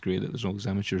think it's great that there's all these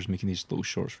amateurs making these little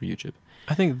shorts for YouTube.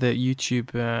 I think that YouTube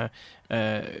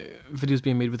videos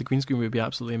being made with a green screen would be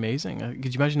absolutely amazing.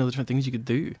 Could you imagine all the different things you could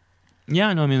do?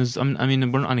 Yeah, no, I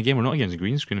mean, we're not against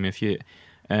green screen. I mean, if you,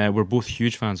 we're both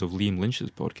huge fans of Liam Lynch's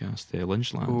podcast,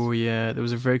 Lynchland. Oh yeah, there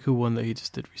was a very cool one that he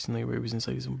just did recently where he was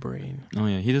inside his own brain. Oh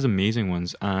yeah, he does amazing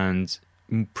ones, and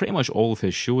pretty much all of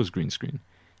his show is green screen.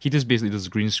 He just basically does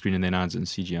green screen and then adds in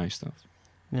CGI stuff.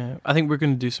 Yeah, I think we're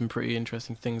going to do some pretty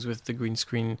interesting things with the green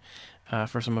screen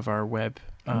for some of our when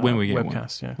we get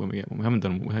webcasts. One. Yeah, when we get one, we haven't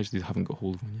done. We actually haven't got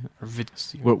hold of one yet. or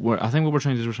videos. I think what we're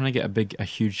trying to do is we're trying to get a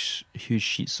huge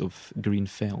sheets of green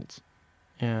felt.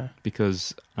 Yeah,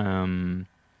 Because I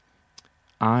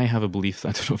have a belief that,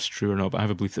 I don't know if it's true or not, but I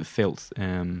have a belief that felt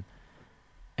bounces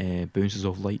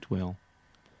off light well.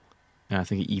 And I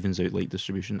think it evens out light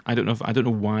distribution. I don't know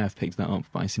why I've picked that up,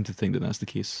 but I seem to think that that's the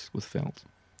case with felt.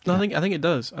 no, I think it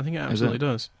does. I think it absolutely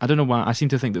does. I don't know why. I seem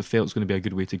to think that felt's going to be a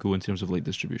good way to go in terms of light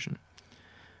distribution.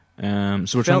 So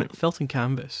we're trying to, felt and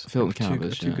canvas. Felt and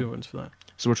canvas, two yeah. good ones for that.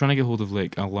 So we're trying to get hold of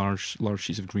like a large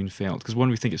sheets of green felt, because one,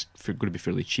 we think it's going to be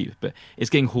fairly cheap, but it's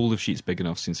getting hold of sheets big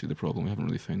enough seems to be the problem. We haven't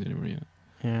really found anywhere yet.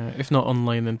 Yeah, if not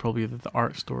online, then probably the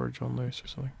art store, John Lewis or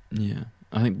something. Yeah,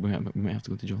 I think we might have to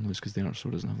go to John Lewis because the art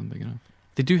store doesn't have them big enough.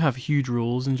 They do have huge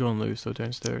rolls in John Lewis though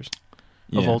downstairs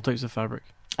of all types of fabric.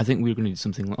 I think we're going to need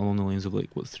something along the lines of 3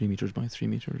 meters by 3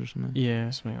 meters or something. Yeah,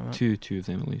 something like that. Two of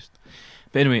them at least.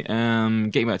 But anyway,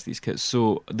 getting back to these kits.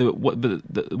 So the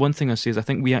one thing I say is I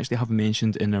think we actually have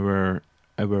mentioned in our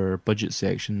budget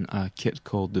section a kit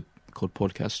called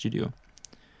Podcast Studio,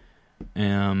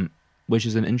 which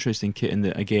is an interesting kit in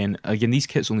that again these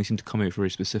kits only seem to come out for very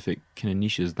specific kind of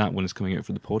niches. That one is coming out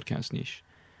for the podcast niche.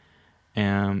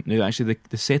 Now, actually,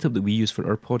 the setup that we use for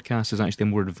our podcast is actually a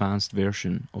more advanced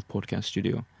version of Podcast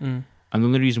Studio. Mm. And the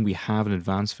only reason we have an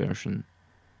advanced version,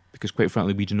 because quite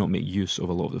frankly, we do not make use of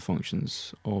a lot of the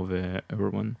functions of our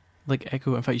one. Like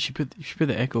Echo. In fact, you should put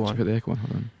the Echo on. Put the Echo on.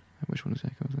 Hold on. Which one is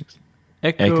Echo next?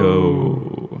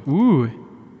 Echo. Ooh,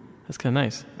 that's kind of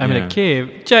nice. I'm in a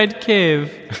cave, giant cave.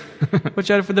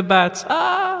 Watch out for the bats.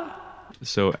 Ah.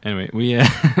 So anyway, we.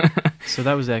 So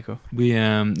that was Echo.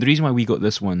 The reason why we got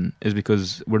this one is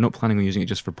because we're not planning on using it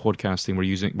just for podcasting.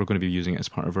 We're going to be using it as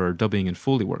part of our dubbing and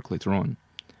Foley work later on,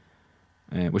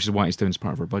 which is why it's down as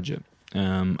part of our budget.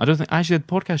 I don't think actually the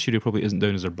Podcast Studio probably isn't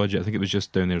down as our budget. I think it was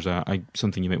just down there as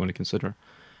something you might want to consider.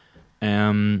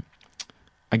 Again,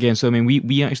 so I mean,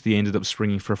 we actually ended up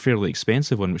springing for a fairly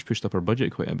expensive one, which pushed up our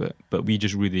budget quite a bit. But we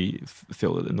just really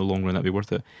felt that in the long run that'd be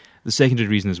worth it. The secondary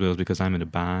reason as well is because I'm in a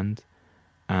band.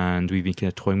 And we've been kind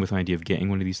of toying with the idea of getting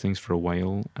one of these things for a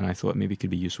while, and I thought maybe it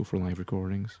could be useful for live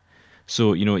recordings.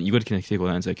 So, you got to kind of take all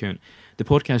that into account. The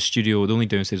Podcast Studio, the only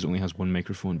downside is it only has one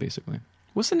microphone, basically.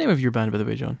 What's the name of your band, by the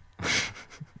way, John?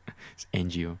 It's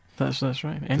NGO. That's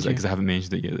right, NGO. Because I haven't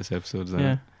mentioned it yet this episode.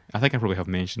 Yeah. I think I probably have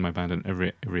mentioned my band in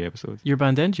every episode. Your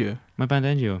band, NGO? My band,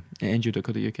 NGO.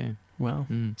 NGO.co.uk. Wow.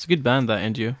 It's a good band, that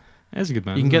NGO. It's a good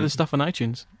band. You can get the stuff on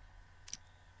iTunes.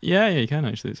 Yeah, you can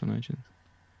actually. It's on iTunes.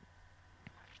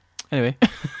 Anyway.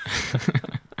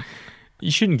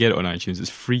 You shouldn't get it on iTunes. It's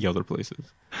free other places.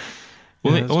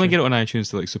 Yeah, only get it on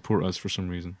iTunes to support us for some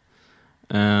reason.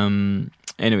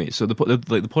 Anyway, so the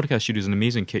Podcast Studio is an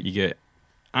amazing kit. You get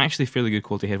actually fairly good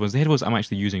quality headphones. The headphones I'm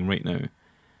actually using right now.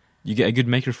 You get a good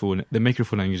microphone. The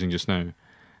microphone I'm using just now.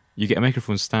 You get a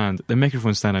microphone stand. The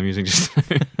microphone stand I'm using just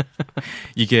now.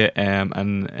 You get an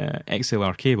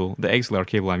XLR cable. The XLR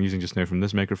cable I'm using just now from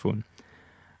this microphone.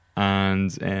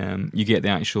 And you get the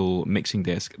actual mixing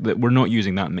desk. We're not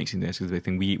using that mixing desk as the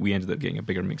thing. We ended up getting a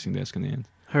bigger mixing desk in the end.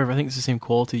 However, I think it's the same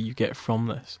quality you get from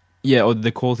this. Yeah,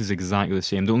 the quality is exactly the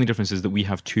same. The only difference is that we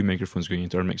have two microphones going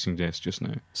into our mixing desk just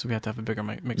now. So we had to have a bigger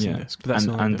mixing desk. But that's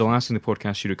and the last thing the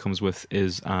Podcast Studio comes with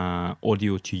is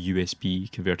audio to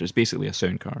USB converter. It's basically a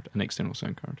sound card, an external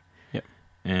sound card. Yep.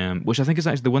 Which I think is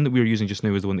actually the one that we were using just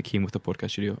now is the one that came with the Podcast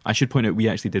Studio. I should point out we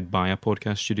actually did buy a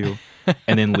Podcast Studio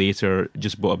and then later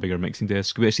just bought a bigger mixing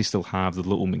desk. We actually still have the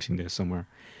little mixing desk somewhere.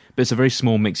 But it's a very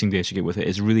small mixing desk you get with it.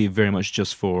 It's really very much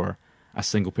just for a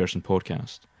single person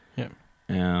podcast. Yeah.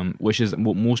 Which is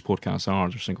what most podcasts are.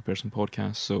 They're single person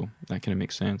podcasts, so that kind of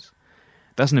makes sense.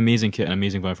 That's an amazing kit, an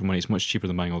amazing value for money. It's much cheaper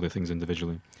than buying all the things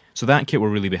individually. So that kit we're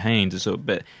really behind.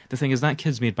 But the thing is, that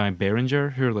kit's made by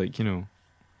Behringer, who are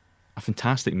a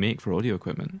fantastic make for audio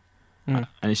equipment. And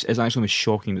it's actually almost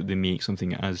shocking that they make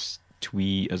something as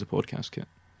twee as a podcast kit.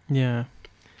 Yeah.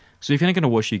 So you're kind of going to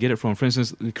watch you get it from. For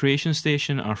instance, the Creation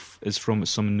Station is from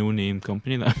some no-name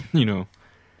company that,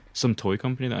 some toy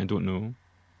company that I don't know.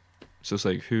 So it's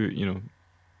like, who,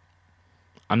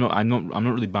 I'm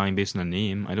not really buying based on a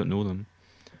name. I don't know them.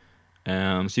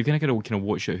 So you kind of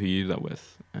watch out who you do that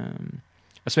with.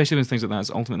 Especially when things like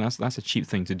that. Ultimately, that's a cheap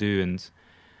thing to do. And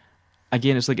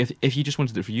again, it's like if you just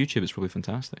wanted it for YouTube, it's probably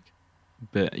fantastic.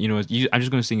 But I'm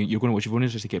just going to say you're going to watch. If you want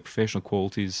to get professional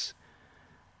qualities.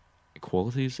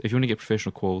 If you want to get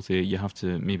professional quality, you have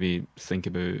to maybe think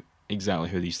about exactly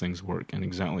how these things work and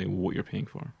exactly what you're paying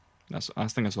for. I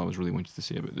think that's all I was really wanting to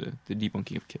say about the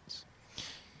debunking of kits.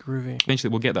 Groovy. Eventually,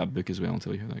 we'll get that book as well and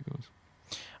tell you how that goes.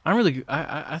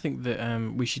 I think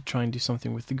that we should try and do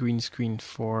something with the green screen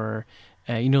for,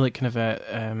 like kind of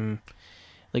a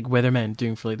like weathermen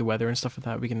doing for like the weather and stuff like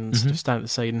that. We can sort of stand at the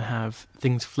side and have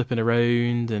things flipping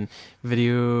around and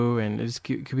video, and it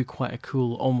could be quite a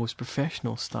cool, almost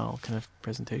professional style kind of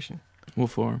presentation. What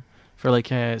for? For like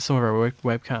some of our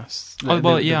webcasts.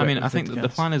 I think the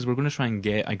plan is we're going to try and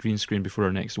get a green screen before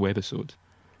our next webisode.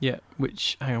 Yeah,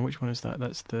 which one is that?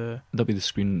 That'll be the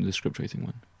script writing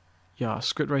one. Yeah,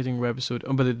 script writing webisode.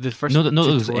 Oh, but the first. Not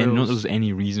that there's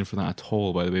any reason for that at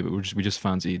all, by the way. But we just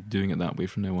fancy doing it that way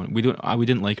from now on. We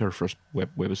didn't like our first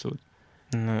webisode.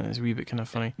 No, it's a wee bit kind of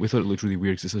funny. We thought it looked really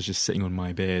weird because it was just sitting on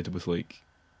my bed with like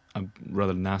a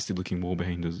rather nasty looking wall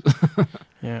behind us.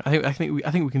 Yeah, I think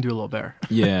we can do a lot better.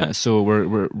 Yeah, so we're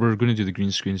going to do the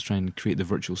green screens, try and create the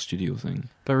virtual studio thing.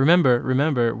 But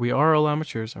remember, we are all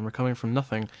amateurs and we're coming from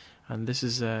nothing. And this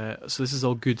is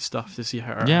all good stuff to see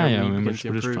how we're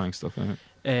just trying stuff out.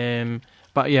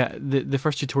 But yeah, the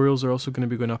first tutorials are also going to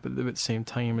be going up at the same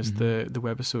time as the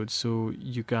webisodes, so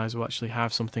you guys will actually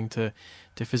have something to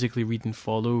physically read and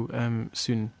follow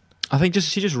soon. I think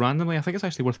just randomly, I think it's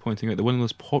actually worth pointing out that one of the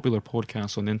most popular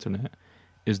podcasts on the internet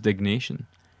is Dignation,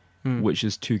 which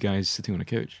is two guys sitting on a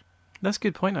couch. That's a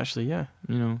good point, actually. Yeah.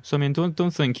 So I mean, don't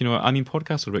think.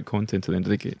 Podcasts are about content at the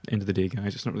end of the day,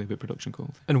 guys. It's not really about production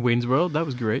quality. And Wayne's World, that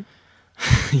was great.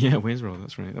 Yeah, Wayne's World.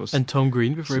 That's right. And Tom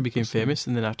Green before he became famous,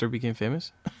 and then after he became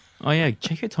famous. Oh yeah,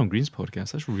 check out Tom Green's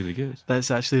podcast. That's really good. That's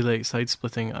actually like side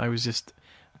splitting. I was just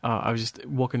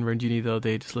walking around uni the other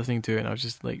day, just listening to it, and I was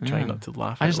just like trying not to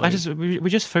laugh. We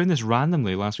just found this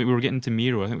randomly last week. We were getting to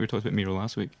Miro. I think we were talking about Miro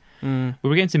last week. We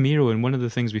were getting to Miro, and one of the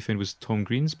things we found was Tom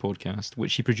Green's podcast,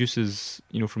 which he produces,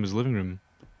 from his living room.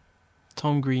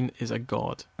 Tom Green is a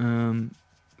god.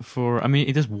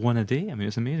 He does one a day. I mean,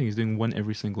 it's amazing. He's doing one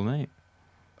every single night.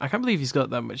 I can't believe he's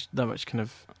got that much kind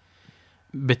of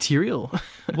material.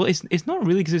 Well, it's not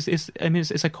really, because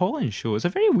it's a call-in show. It's a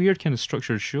very weird kind of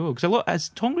structured show, because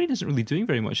Tom Green isn't really doing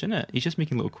very much in it. He's just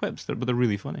making little quips, but they're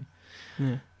really funny.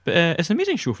 Yeah. But it's an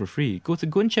amazing show for free. Go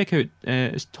and check out.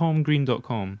 It's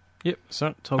tomgreen.com. Yep,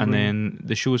 sir. Tom Green. And then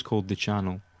the show is called The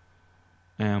Channel.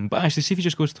 But actually, see if you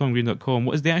just go to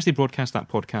tomgreen.com. They actually broadcast that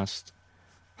podcast.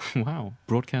 Wow,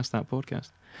 broadcast that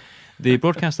podcast. They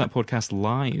broadcast that podcast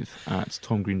live at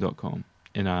tomgreen.com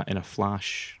in a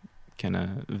flash kind of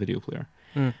video player.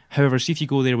 However, see if you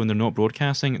go there when they're not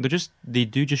broadcasting, they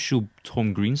do just show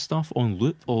Tom Green stuff on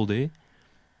loop all day.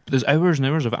 But there's hours and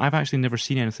hours of it. I've actually never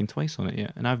seen anything twice on it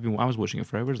yet, and I was watching it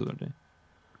for hours the other day.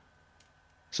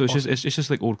 So it's awesome. It's just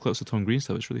like old clips of Tom Green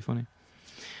stuff. It's really funny.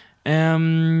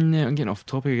 I'm getting off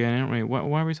topic again, aren't we?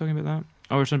 Why are we talking about that?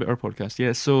 Oh, we're talking about our podcast.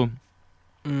 Yeah, so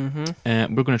we're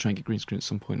going to try and get green screen at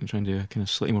some point and try and do a kind of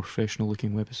slightly more professional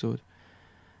looking webisode.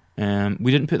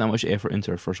 We didn't put that much effort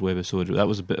into our first webisode. That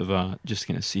was a bit of a just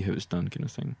kind of see how it's done kind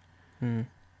of thing.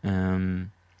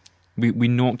 We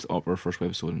knocked up our first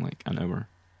webisode in like an hour,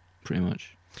 pretty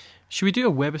much. Should we do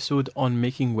a webisode on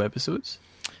making webisodes?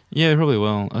 Yeah, probably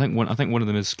will. I think one of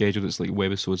them is scheduled. It's like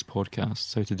webisodes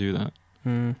podcasts, how to do that,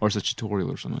 or it's a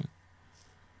tutorial or something.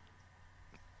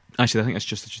 Actually, I think it's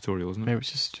just a tutorial, isn't it? Maybe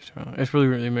it's just a tutorial. It's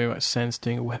really made much sense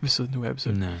doing a webisode in a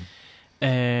webisode. No.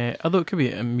 Although it could be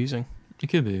amusing. It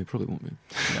could be. It probably won't be.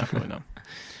 No, probably not.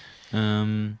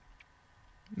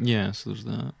 Yeah, so there's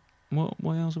that. What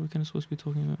else are we kind of supposed to be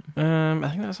talking about? I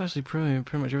think that's actually pretty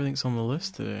much everything's on the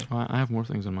list today. I have more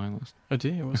things on my list. Oh, do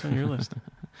you? What's on your list?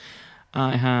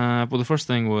 I have... Well, the first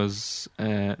thing was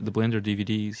the Blender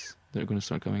DVDs that are going to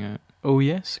start coming out. Oh,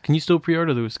 yes. Can you still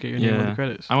pre-order those to get your name on the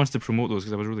credits? I wanted to promote those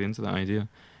because I was really into that idea.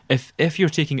 If you're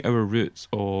taking our route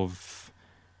of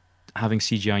having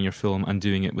CGI in your film and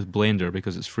doing it with Blender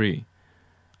because it's free,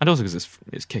 and also because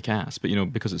it's kick-ass, but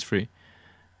because it's free,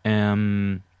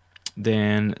 then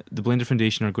the Blender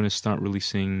Foundation are going to start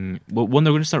releasing... Well, one,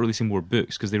 they're going to start releasing more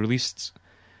books, because they released...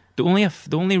 The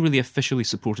only really officially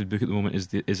supported book at the moment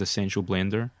is Essential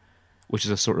Blender, which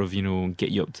is a sort of, get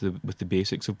you up with the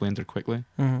basics of Blender quickly.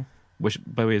 Mm-hmm. Which,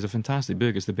 by the way, is a fantastic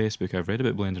book. It's the best book I've read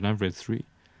about Blender, and I've read 3.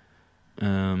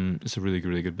 It's a really,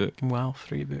 really good book. Wow,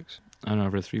 3 books. I know,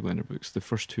 I've read 3 Blender books. The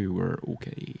first 2 were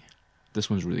okay. This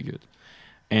one's really good.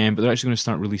 But they're actually going to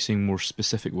start releasing more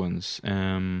specific ones.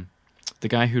 The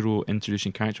guy who wrote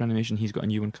Introducing Character Animation, he's got a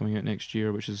new one coming out next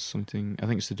year, which is something, I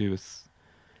think it's to do with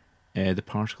the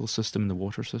particle system and the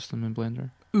water system in Blender.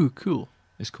 Ooh, cool.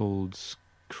 It's called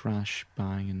Crash,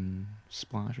 Bang, and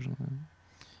Splash or something.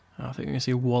 I think you're going to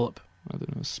say Wallop. I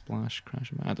don't know, Splash, Crash,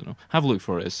 Bang, I don't know. Have a look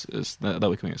for it. That'll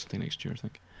be coming out something next year, I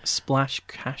think. Splash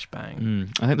Cash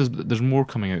Bang. I think there's more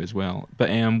coming out as well.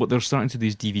 But what they're starting to do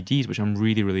these DVDs, which I'm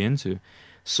really, really into.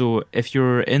 So if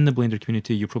you're in the Blender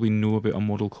community, you probably know about a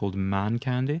model called Man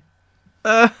Candy.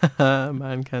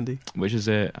 Man Candy. Which is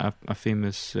a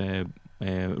famous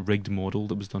rigged model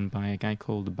that was done by a guy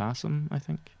called Bassam, I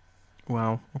think.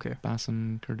 Wow, okay.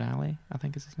 Bassam Kardali, I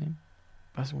think is his name.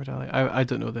 Bassam Kardali. I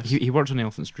don't know this. He worked on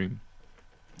Elephant's Dream.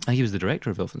 I think he was the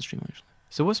director of Elephant's Dream, actually.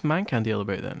 So what's Man Candy all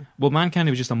about then? Well, Man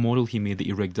Candy was just a model he made that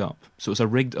he rigged up. So it's a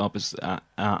rigged up, it's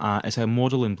a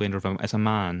model in Blender of it's a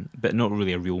man, but not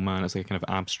really a real man. It's like a kind of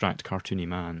abstract, cartoony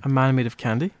man. A man made of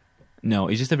candy? No,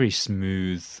 he's just a very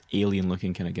smooth,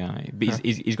 alien-looking kind of guy. But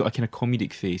he's got a kind of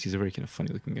comedic face. He's a very kind of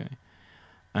funny-looking guy.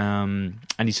 And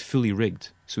he's fully rigged,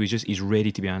 so he's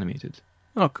ready to be animated.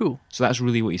 Oh, cool. So that's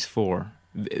really what he's for.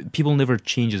 People never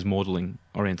change his modelling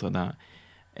or anything like that.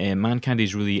 Man Candy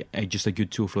is really just a good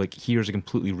tool for like, here's a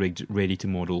completely rigged, ready to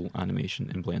model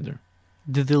animation in Blender.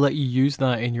 Did they let you use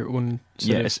that in your own?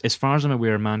 Yeah, as far as I'm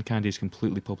aware, Man Candy is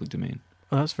completely public domain.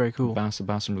 Oh, that's very cool.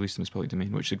 Bassam released them as public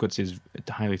domain, which I've got to say is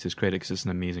highly to his credit because it's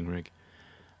an amazing rig.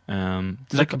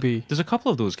 There's a couple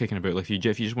of those kicking about. Like if you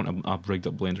just want a rigged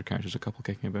up Blender character, there's a couple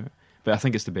kicking about. But I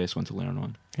think it's the best one to learn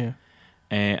on. Yeah.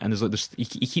 And he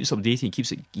keeps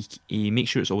updating. He makes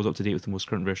sure it's always up to date with the most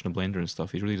current version of Blender and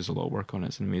stuff. He really does a lot of work on it.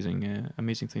 It's an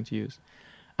amazing thing to use.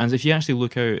 And if you actually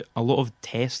look out, a lot of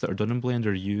tests that are done in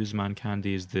Blender use Man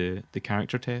Candy as the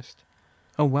character test.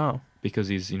 Oh wow! Because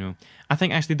he's I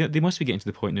think actually they must be getting to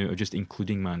the point now of just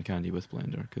including Man Candy with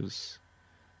Blender because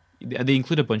they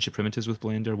include a bunch of primitives with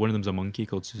Blender. One of them's a monkey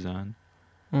called Suzanne.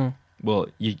 Mm. Well,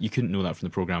 you couldn't know that from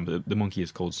the program, but the monkey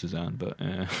is called Suzanne. But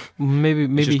maybe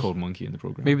it's just called Monkey in the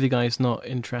program. Maybe the guy's not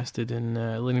interested in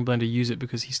letting Blender use it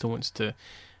because he still wants to,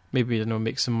 maybe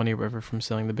make some money or whatever from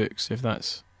selling the books. If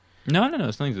that's no,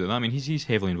 it's nothing to do with that. I mean, he's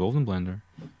heavily involved in Blender.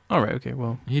 All right, okay,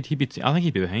 well, I think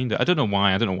he'd be behind it. I don't know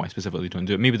why specifically they don't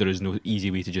do it. Maybe there is no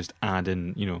easy way to just add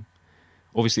in.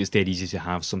 Obviously it's dead easy to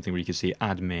have something where you could say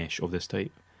add mesh of this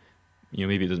type.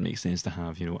 Maybe it doesn't make sense to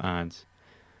have add.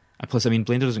 Plus, I mean,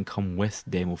 Blender doesn't come with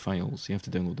demo files. You have to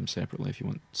download them separately if you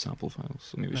want sample files.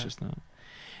 So maybe it's just that.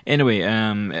 Anyway,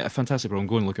 a fantastic program.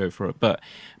 Go and look out for it. But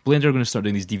Blender are going to start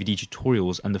doing these DVD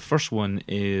tutorials, and the first one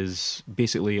is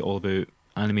basically all about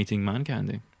animating Man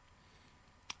Candy.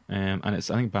 And I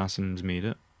think Bassam's made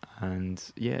it. And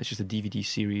yeah, it's just a DVD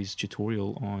series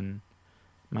tutorial on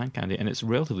Man Candy, and it's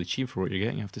relatively cheap for what you're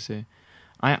getting, I have to say.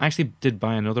 I actually did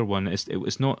buy another one. It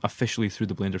was not officially through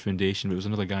the Blender Foundation, but it was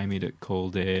another guy made it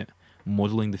called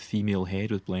Modelling the Female Head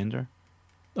with Blender.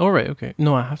 Oh, right, okay.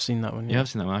 No, I have seen that one. Yeah, I've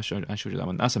seen that one. I showed you that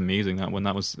one. That's amazing, that one.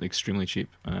 That was extremely cheap.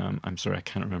 I'm sorry, I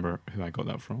can't remember who I got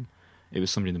that from. It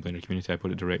was somebody in the Blender community. I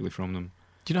bought it directly from them.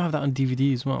 Do you not have that on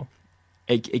DVD as well?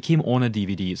 It came on a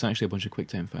DVD. It's actually a bunch of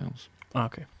QuickTime files. Oh,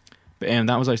 okay. But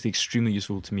that was actually extremely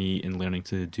useful to me in learning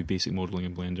to do basic modelling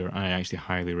in Blender. I actually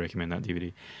highly recommend that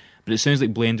DVD. But it sounds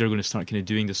like Blender are going to start kind of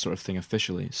doing this sort of thing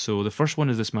officially. So the first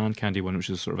one is this Man Candy one, which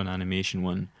is sort of an animation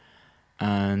one.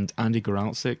 And Andy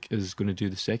Goralczyk is going to do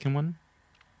the second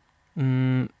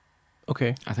one.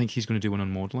 Okay. I think he's going to do one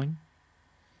on modelling.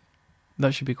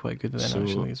 That should be quite good then,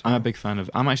 actually, as well.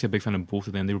 I'm actually a big fan of both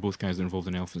of them. They were both guys that were involved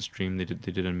in Elephant's Dream. They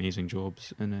did amazing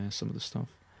jobs in some of the stuff.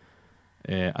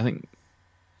 I think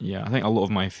a lot of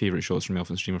my favourite shots from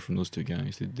Elephant's Dream are from those two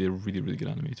guys. They're really, really good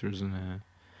animators, and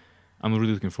I'm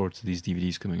really looking forward to these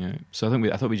DVDs coming out. So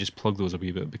I thought we'd just plug those a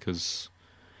wee bit because,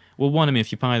 well, one, I mean,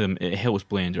 if you buy them, it helps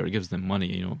Blender. It gives them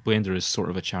money. Blender is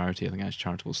sort of a charity. I think it has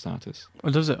charitable status.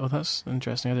 Oh, does it? Oh, that's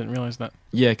interesting. I didn't realise that.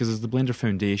 Yeah, because there's the Blender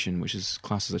Foundation, which is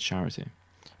classed as a charity.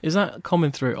 Is that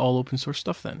common throughout all open source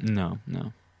stuff then? No.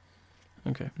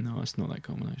 Okay. No, it's not that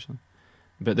common actually.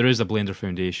 But there is a Blender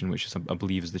Foundation, which is, I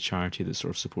believe, is the charity that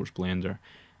sort of supports Blender.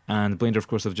 And Blender, of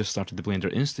course, have just started the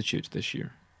Blender Institute this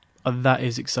year. That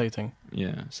is exciting.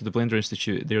 Yeah, so the Blender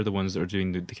Institute, they're the ones that are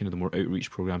doing the kind of the more outreach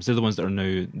programs. They're the ones that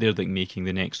are they're like making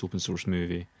the next open source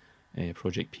movie,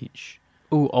 Project Peach.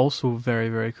 Oh, also very,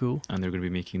 very cool. And they're going to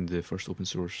be making the first open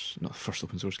source, not the first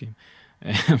open source game,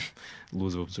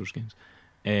 loads of open source games.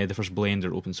 The first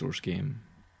Blender open source game.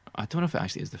 I don't know if it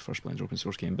actually is the first Blender open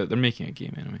source game, but they're making a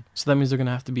game anyway. So that means they're going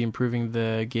to have to be improving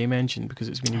the game engine because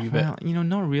it's going to be a bit...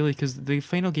 not really, because the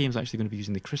final game is actually going to be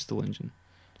using the Crystal engine.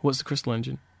 What's the Crystal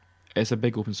engine? It's a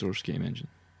big open source game engine.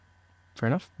 Fair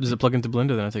enough. Does it plug into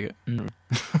Blender then, I take it? No.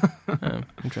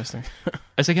 Interesting.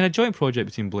 It's like a joint project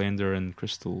between Blender and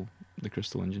the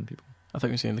Crystal Engine people. I thought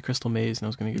you were saying the Crystal Maze and I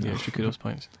was going to give you extra kudos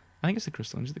points. I think it's the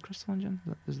Crystal Engine. The Crystal Engine?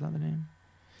 Is that the name?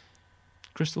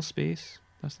 Crystal Space?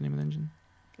 That's the name of the engine?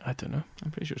 I don't know.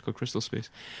 I'm pretty sure it's called Crystal Space.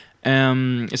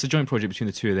 It's a joint project between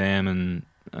the two of them, and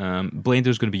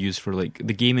Blender's going to be used for, like,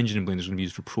 the game engine in Blender's going to be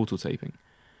used for prototyping.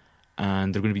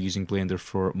 And they're going to be using Blender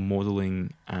for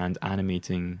modeling and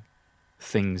animating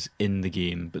things in the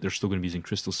game, but they're still going to be using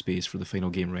Crystal Space for the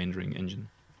final game rendering engine.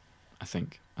 I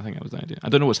think that was the idea. I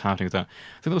don't know what's happening with that.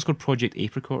 I think that was called Project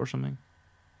Apricot or something.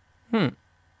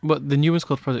 But the new one's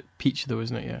called Project Peach, though,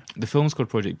 isn't it? Yeah. The film's called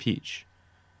Project Peach.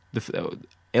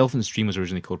 Elephant's Dream was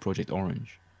originally called Project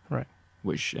Orange. Right.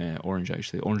 Which Orange,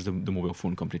 the mobile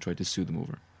phone company, tried to sue them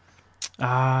over.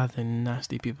 Ah, the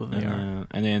nasty people they are.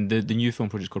 And then the new film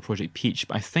project's called Project Peach,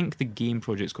 but I think the game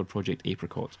project's called Project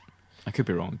Apricot. I could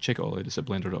be wrong. Check it all out. It's at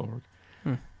blender.org.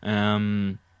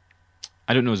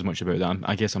 I don't know as much about that.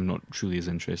 I guess I'm not truly as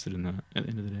interested in that at the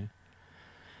end of the day.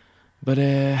 But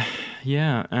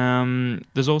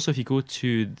there's also, if you go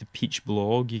to the Peach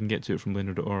blog, you can get to it from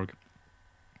blender.org.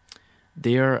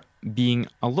 They're being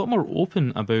a lot more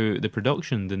open about the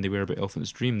production than they were about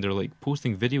Elephant's Dream. They're like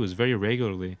posting videos very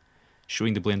regularly,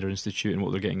 showing the Blender Institute and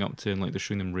what they're getting up to, and like they're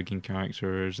showing them rigging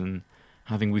characters and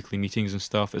having weekly meetings and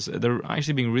stuff. They're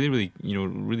actually being really, really,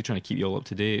 really trying to keep you all up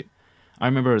to date. I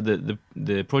remember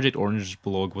the Project Orange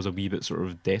blog was a wee bit sort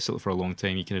of desolate for a long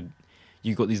time.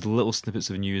 You got these little snippets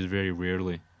of news very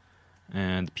rarely,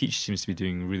 and Peach seems to be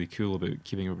doing really cool about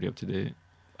keeping everybody up to date.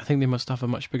 I think they must have a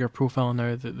much bigger profile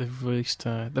now that they've released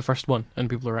the first one, and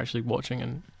people are actually watching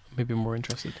and maybe more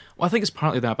interested. Well, I think it's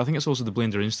partly that, but I think it's also the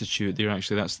Blender Institute.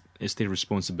 It's their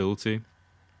responsibility.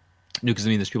 Because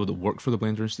there's people that work for the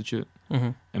Blender Institute,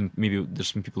 and maybe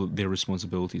there's some people, their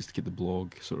responsibilities to keep the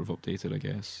blog sort of updated, I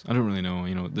guess. I don't really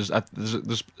know.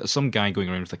 There's some guy going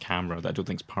around with a camera that I don't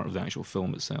think is part of the actual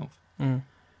film itself.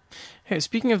 Hey,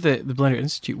 speaking of the Blender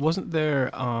Institute, wasn't there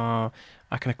a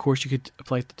kind of course you could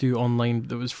apply to do online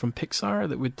that was from Pixar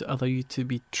that would allow you to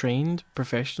be trained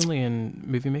professionally in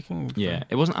movie making? Yeah,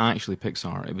 it wasn't actually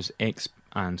Pixar. It was ex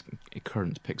and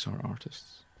current Pixar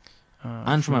artists,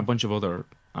 and from a bunch of other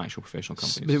actual professional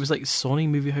companies. But it was like Sony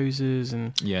movie houses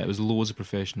and it was loads of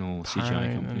professional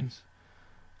CGI companies.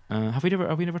 Have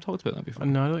we never talked about that before?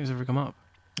 No, I don't think it's ever come up.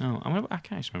 No, I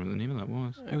can't actually remember what the name of that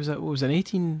was. It was what was it, an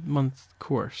 18-month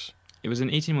course? It was an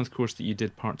 18-month course that you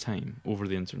did part-time over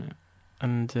the internet.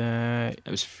 And it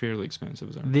was fairly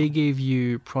expensive. They gave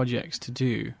you projects to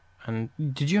do. And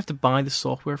did you have to buy the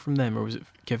software from them, or was it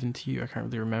given to you? I can't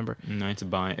really remember. No, I had to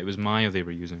buy it. It was Maya they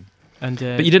were using. And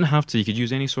but you didn't have to. You could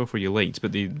use any software you liked,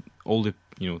 but all the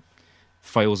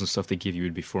files and stuff they gave you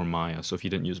would be for Maya. So if you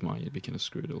didn't use Maya, you'd be kind of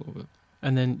screwed a little bit.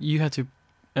 And then you had to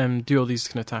do all these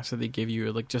kind of tasks that they gave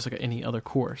you, just like any other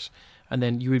course. And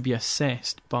then you would be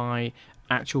assessed by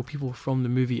actual people from the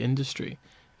movie industry,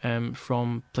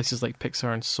 from places like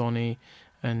Pixar and Sony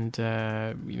and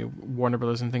Warner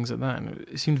Brothers and things like that. And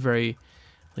it seemed very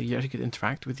like you actually could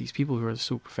interact with these people who are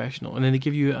so professional. And then they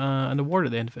give you an award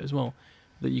at the end of it as well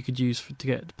that you could use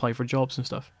to apply for jobs and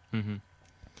stuff. Mm-hmm.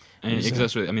 And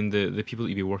that's right. I mean, the people that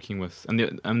you'd be working with,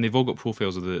 and they've all got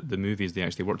profiles of the movies they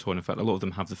actually worked on. In fact, a lot of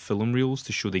them have the film reels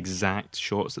to show the exact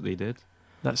shots that they did.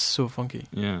 That's so funky.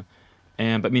 Yeah.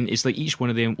 But I mean, it's like each one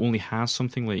of them only has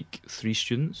something like 3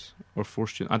 students or 4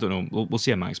 students. I don't know. We'll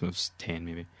see a maximum of 10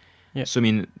 maybe. Yeah. So I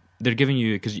mean, they're giving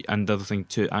you and the other thing,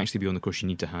 to actually be on the course, you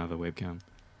need to have a webcam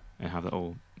and have that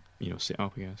all set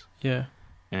up, I guess. Yeah.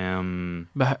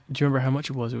 But do you remember how much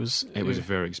it was? It was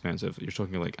very expensive. You're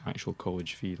talking like actual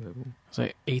college fee level. It's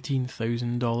like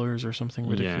 $18,000 or something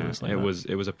ridiculous. Yeah, it was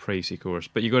a pricey course.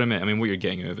 But you got to admit, I mean, what you're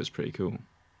getting out of it's pretty cool.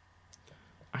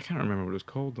 I can't remember what it was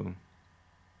called though. Can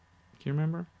you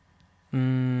remember?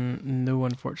 No,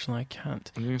 unfortunately, I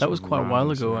can't. That was quite a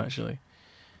while ago, actually.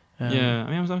 I mean,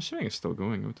 I'm assuming it's still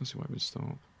going. I don't see why it would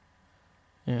stop.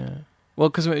 Yeah. Well,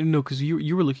 because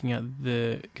you were looking at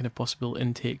the kind of possible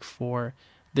intake for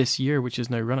this year, which is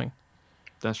now running.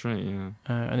 That's right, yeah.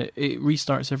 And it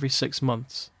restarts every 6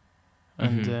 months,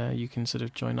 and you can sort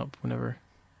of join up whenever.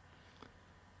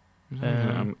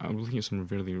 I'm looking at some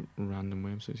really random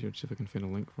websites here to see if I can find a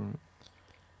link for it.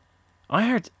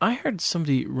 I heard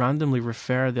somebody randomly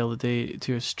refer the other day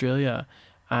to Australia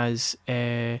as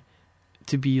to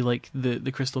be like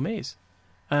the Crystal Maze.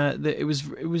 It was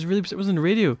really, it was on the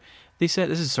radio. They said,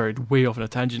 this is way off on a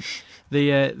tangent.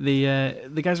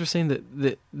 The guys were saying that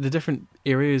the different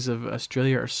areas of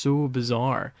Australia are so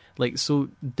bizarre, like so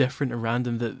different and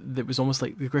random that it was almost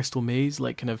like the Crystal Maze,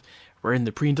 like kind of we're in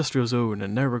the pre-industrial zone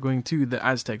and now we're going to the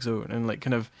Aztec zone, and like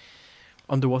kind of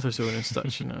underwater zone and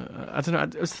such. You know, I don't know. I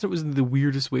just thought it was the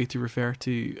weirdest way to refer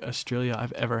to Australia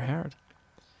I've ever heard.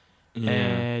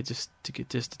 Yeah, Just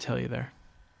to tell you there,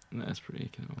 that's pretty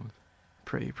kind of odd.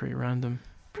 pretty random,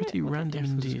 pretty What random the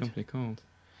F was this indeed. company called?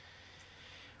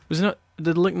 Was it not?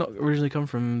 Did the link not originally come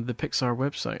from the Pixar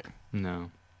website?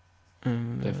 No,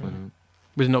 definitely not.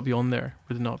 Would it not be on there?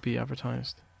 Would it not be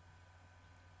advertised?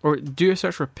 Or do a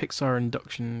search for Pixar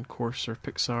induction course or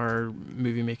Pixar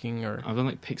movie making or I've done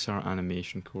like Pixar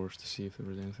animation course to see if there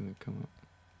was anything that come up.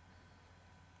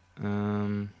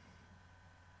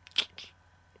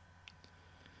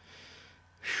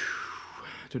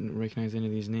 I didn't recognize any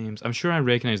of these names. I'm sure I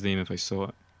recognize the name if I saw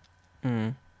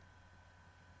it.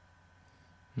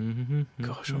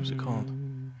 Gosh, what was it called?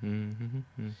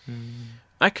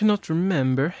 I cannot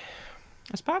remember.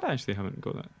 That's bad. I actually haven't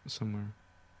got that somewhere.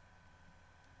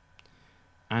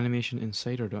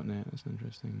 Animationinsider.net. That's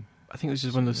interesting. I think it was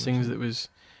just one of those things that was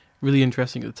really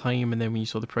interesting at the time, and then when you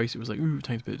saw the price, it was like, ooh,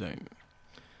 time to put it down.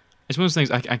 It's one of those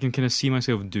things I can kind of see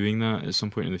myself doing that at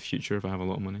some point in the future if I have a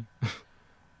lot of money.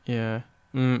 Yeah.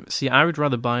 See, I would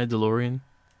rather buy a DeLorean,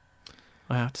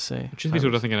 I have to say. Truth be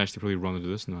told, I think I'd actually probably run into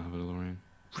this and not have a DeLorean.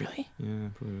 Really? Yeah,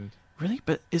 probably would. Really?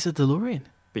 But is a DeLorean?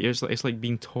 But it's like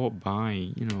being taught by,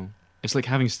 you know, it's like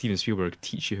having Steven Spielberg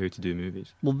teach you how to do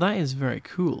movies. Well, that is very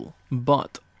cool,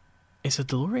 but it's a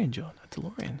DeLorean, John. A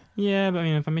DeLorean. Yeah, but I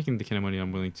mean, if I'm making the kind of money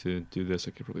I'm willing to do this,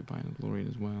 I could probably buy a DeLorean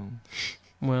as well.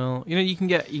 Well, you know, you can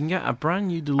get a brand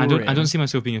new DeLorean. I don't see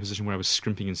myself being in a position where I was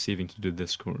scrimping and saving to do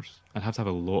this course. I'd have to have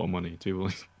a lot of money to be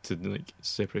willing to like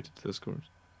separate it to this course.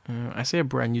 I say a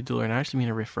brand new DeLorean. I actually mean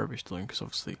a refurbished DeLorean because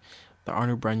obviously there are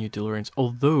no brand new DeLoreans.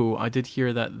 Although I did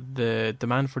hear that the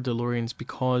demand for DeLoreans,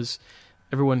 because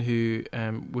everyone who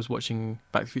was watching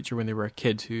Back to the Future when they were a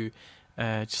kid, who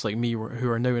just like me, who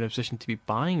are now in a position to be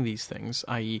buying these things,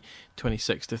 i.e.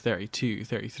 26 to 32,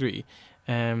 33,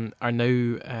 are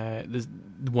now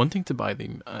wanting to buy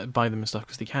them and stuff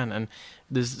because they can, and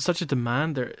there's such a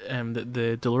demand there that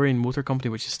the DeLorean Motor Company,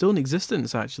 which is still in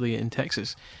existence actually in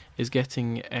Texas, is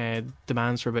getting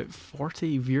demands for about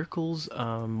 40 vehicles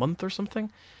a month or something.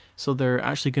 So they're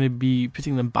actually going to be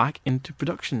putting them back into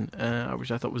production,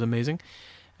 which I thought was amazing.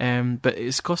 But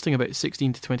it's costing about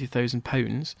 £16,000 to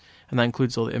 £20,000, and that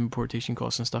includes all the importation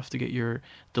costs and stuff to get your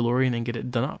DeLorean and get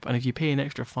it done up. And if you pay an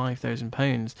extra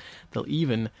 £5,000, they'll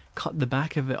even cut the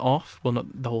back of it off. Well,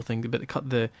 not the whole thing, but they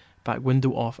cut the back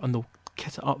window off, and they'll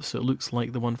kit it up so it looks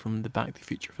like the one from the Back to the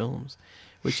Future films,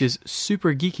 which is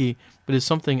super geeky, but is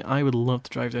something I would love to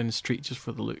drive down the street just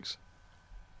for the looks.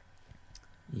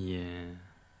 Yeah,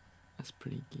 that's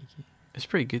pretty geeky. It's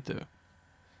pretty good though.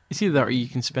 It's either that, or you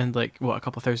can spend like a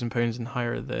couple £1,000 and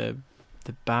hire the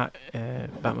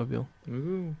Batmobile.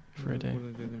 Ooh, for a day. What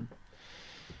did I do there?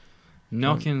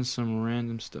 Knocking some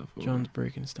random stuff over. John's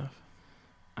breaking stuff.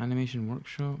 Animation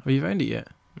Workshop. Have you found it yet?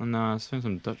 Oh, nah, I found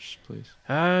some Dutch place.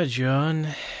 Ah, John.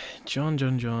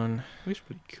 Looks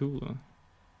pretty cool though.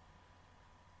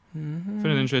 Mm-hmm.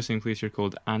 Found an interesting place here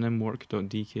called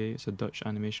animwork.dk. It's a Dutch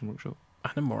animation workshop.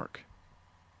 Animwork.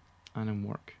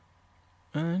 Animwork.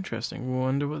 Interesting.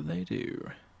 Wonder what they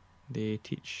do. They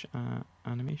teach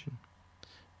animation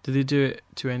Do they do it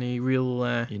to any real?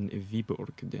 in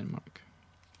Viborg, Denmark.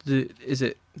 Do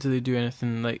they do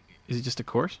anything like? Is it just a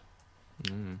course?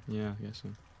 Yeah, I guess so.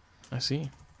 I see.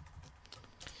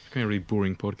 Kind of really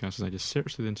boring podcast as I just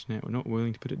searched through the internet. We're not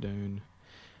willing to put it down.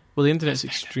 Well, the internet's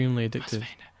extremely addictive.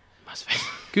 Must find it.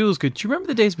 Google's good. Do you remember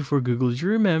the days before Google? Do you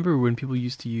remember when people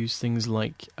used to use things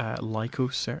like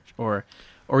Lycos search or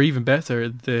even better,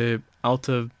 the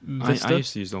Alta Vista? I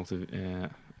used to use Alta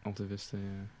Vista.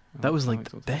 Yeah. That was I like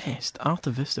liked the Alta Vista. best. Alta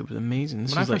Vista was amazing.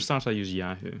 This When I was first like started, I used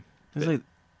Yahoo. this was like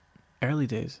early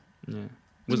days. Yeah.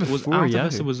 Was Was before Alta Yahoo.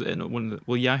 Vista was in one of the,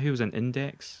 well, Yahoo was an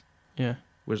index, Yeah.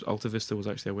 whereas Alta Vista was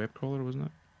actually a web crawler, wasn't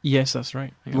it? Yes, that's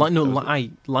right. I think that was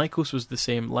Lycos was the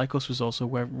same. Lycos was also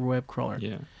web crawler.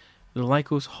 Yeah. The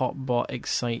Lycos Hotbot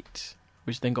Excite,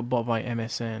 which then got bought by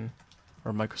MSN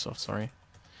or Microsoft, sorry,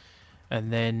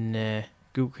 and then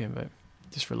Google came about.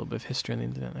 Just for a little bit of history on the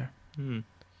internet there.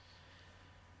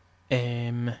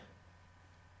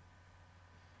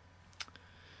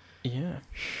 Yeah.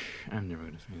 I'm never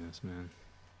going to find this, man.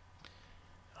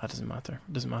 That doesn't matter.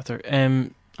 It doesn't matter. I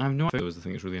have no idea. That was the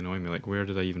thing that's really annoying me. Like, where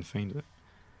did I even find it?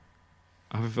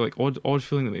 I have a like odd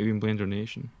feeling that maybe even Blender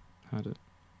Nation had it.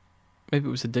 Maybe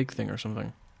it was a dig thing or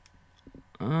something.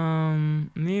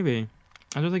 Maybe.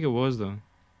 I don't think it was though.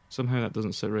 Somehow that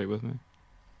doesn't sit right with me.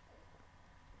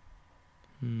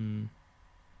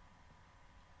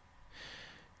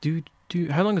 Do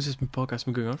How long has this podcast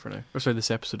been going on for now? Or sorry, this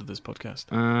episode of this podcast.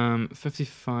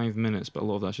 55 minutes, but a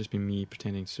lot of that's just been me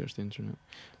pretending to search the internet.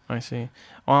 I see.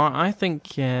 Well, I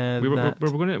think we're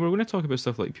going to talk about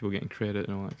stuff like people getting credit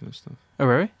and all that kind of stuff. Oh,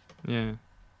 really? Yeah.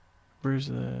 Where's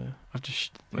the? I've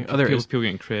just. Like Oh, there it is. people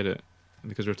getting credit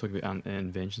because we were talking about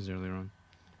inventions earlier on.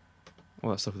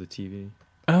 All that stuff with the TV.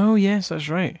 Oh yes, that's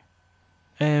right.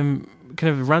 Kind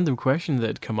of a random question that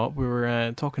had come up. We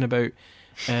were talking about.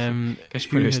 It's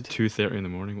who had- 2:30 in the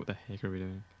morning. What the heck are we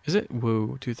doing? Is it?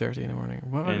 Whoa, 2:30 in the morning.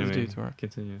 What am I going to do tomorrow?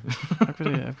 Continue. I've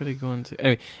got to go into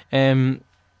anyway.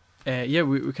 Yeah,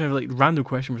 we kind of like random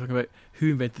question. We're talking about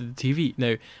who invented the TV.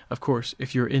 Now, of course,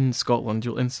 if you're in Scotland,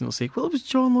 you'll instantly say, "Well, it was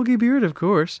John Logie Baird, of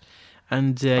course."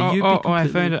 And I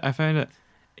found it.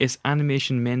 It's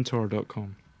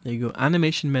animationmentor.com. There you go,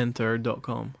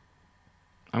 animationmentor.com.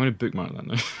 I'm going to bookmark that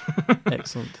now.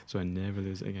 Excellent. So I never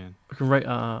lose it again. We can write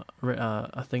a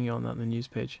thingy on that in the news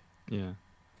page. Yeah.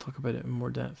 Talk about it in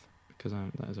more depth. Because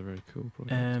that is a very cool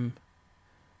project.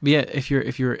 But yeah, if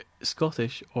you're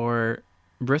Scottish or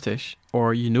British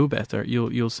or you know better,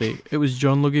 you'll say it was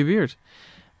John Logie Baird,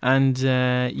 and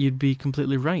you'd be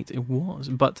completely right. It was,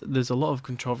 but there's a lot of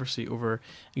controversy over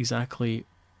exactly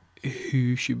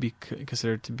who should be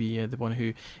considered to be the one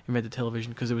who invented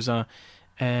television, because there was a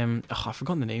I've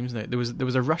forgotten the names now. There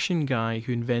was a Russian guy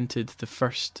who invented the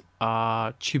first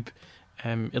tube,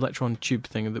 electron tube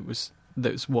thing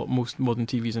that's what most modern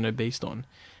TVs are now based on.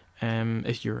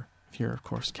 If you're of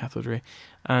course cathode ray,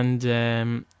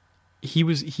 and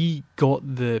he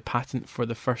got the patent for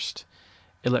the first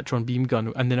electron beam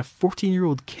gun, and then a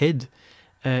 14-year-old kid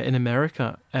in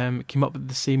America came up with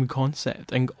the same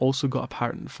concept and also got a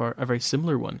patent for a very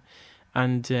similar one,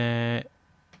 and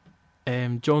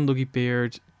John Logie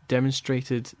Baird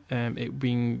demonstrated it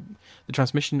being the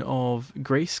transmission of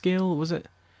grayscale, was it?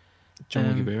 John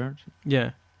Logie Baird?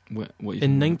 Yeah. What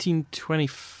in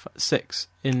 1926,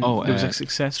 there was a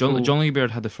successful... John Logie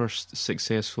Baird had the first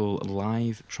successful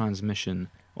live transmission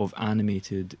of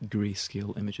animated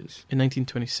grayscale images. In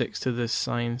 1926 to the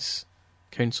Science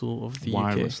Council of the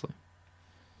Wirelessly. UK.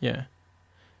 Yeah.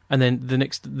 And then the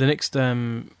next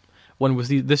one was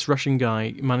this Russian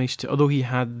guy managed to, although he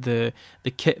had the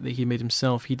kit that he made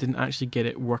himself, he didn't actually get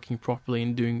it working properly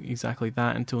and doing exactly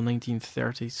that until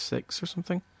 1936 or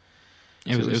something.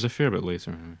 It was a fair bit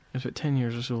later. It was about 10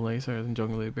 years or so later than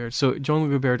John Logie Baird. So John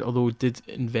Logie Baird, although did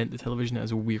invent the television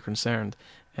as we're concerned,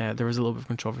 there was a little bit of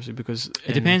controversy because...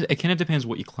 It depends. It kind of depends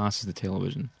what you class as the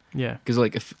television. Yeah. Because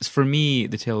like, for me,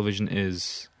 the television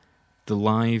is the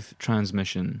live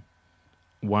transmission...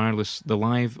 the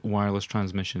live wireless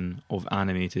transmission of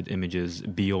animated images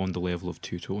beyond the level of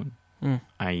two-tone,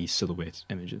 i.e. silhouette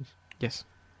images. Yes.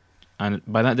 And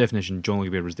by that definition, John Logie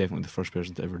Baird was definitely the first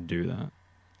person to ever do that.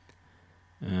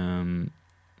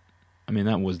 I mean,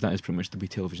 that is pretty much the way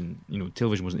television,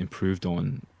 television wasn't improved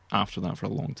on after that for a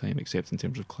long time, except in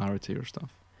terms of clarity or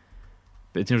stuff.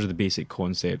 But in terms of the basic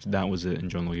concept, that was it, and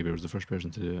John Logie Baird was the first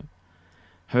person to do it.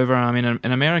 However, I mean,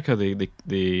 in America,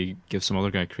 they give some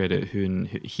other guy credit who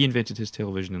he invented his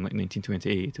television in like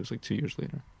 1928. It was like 2 years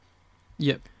later.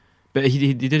 Yep. But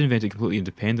he did invent it completely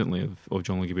independently of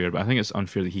John Logie Baird. But I think it's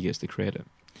unfair that he gets the credit.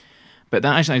 But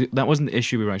that wasn't the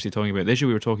issue we were actually talking about. The issue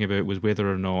we were talking about was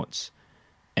whether or not,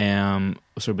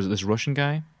 was it this Russian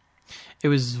guy? It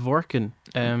was Zvorkin.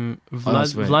 Right.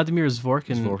 Vladimir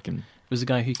Zvorkin. Zvorkin was the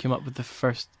guy who came up with the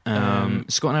first...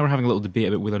 Scott and I were having a little debate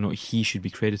about whether or not he should be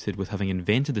credited with having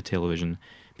invented the television,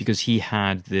 because he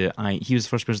was the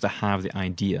first person to have the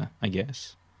idea, I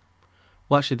guess.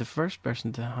 Well, actually, the first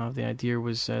person to have the idea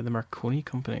was the Marconi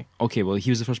company. Okay, well, he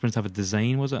was the first person to have a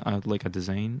design, was it? Like a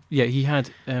design? Yeah, he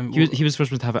had... he was the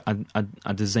first person to have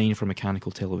a design for a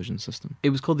mechanical television system.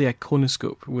 It was called the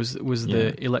iconoscope, was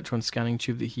the electron scanning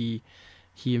tube that he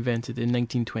invented in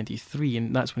 1923,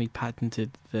 and that's when he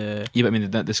patented the... Yeah, but I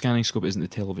mean, the scanning scope isn't the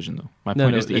television, though. My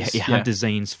point is that he had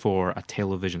designs for a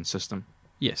television system.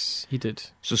 Yes, he did.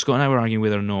 So Scott and I were arguing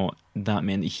whether or not that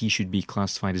meant that he should be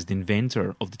classified as the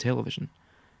inventor of the television,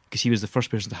 because he was the first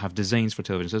person to have designs for a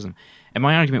television system. And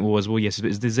my argument was, well, yes, but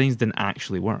his designs didn't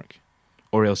actually work,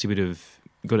 or else he would have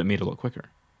got it made a lot quicker.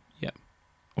 Yeah.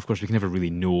 Of course, we can never really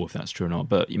know if that's true or not,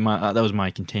 but that was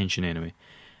my contention anyway.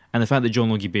 And the fact that John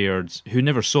Logie Baird, who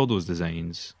never saw those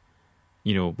designs,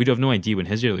 we'd have no idea when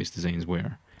his earliest designs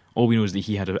were. All we know is that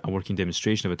he had a working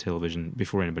demonstration of a television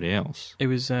before anybody else. It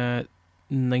was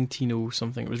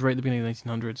 1900-something. It was right at the beginning of the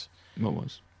 1900s. What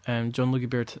was? John Logie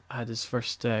Baird had his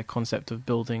first concept of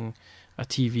building a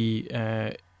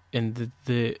TV in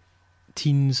the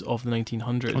teens of the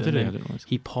 1900s. Oh, did and he? I then didn't realize.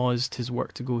 he paused his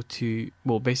work to go to,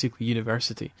 well, basically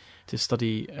university to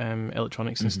study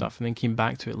electronics and Mhm. stuff, and then came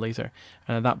back to it later.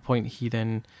 And at that point, he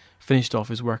then finished off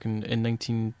his work in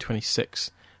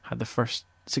 1926, had the first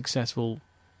successful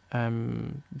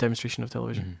demonstration of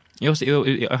television. Mhm. He also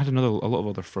he had a lot of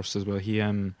other firsts as well. He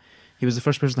was the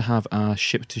first person to have a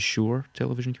ship-to-shore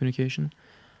television communication,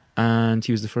 and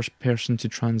he was the first person to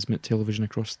transmit television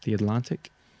across the Atlantic.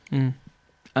 Mm.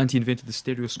 And he invented the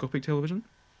stereoscopic television.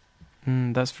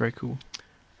 That's very cool.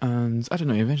 And I don't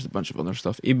know, he invented a bunch of other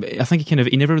stuff. I think he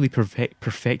never really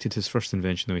perfected his first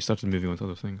invention, though. He started moving on to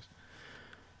other things,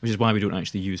 which is why we don't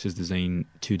actually use his design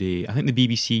today. I think the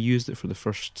BBC used it for the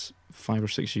first 5 or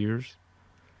 6 years,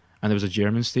 and there was a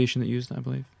German station that used it, I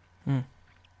believe.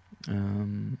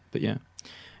 But yeah.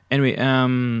 Anyway,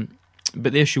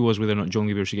 but the issue was whether or not John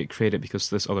Lieber should get credit because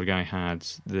this other guy had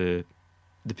the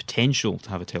potential to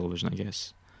have a television, I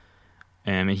guess.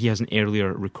 And he has an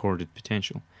earlier recorded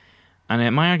potential.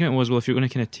 And my argument was, well, if you're going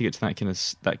to kind of take it to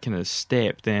that kind of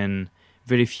step, then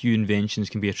very few inventions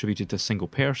can be attributed to a single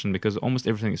person, because almost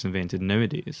everything that's invented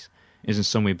nowadays is in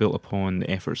some way built upon the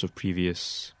efforts of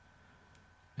previous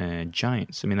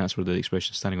giants. I mean, that's where the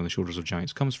expression "standing on the shoulders of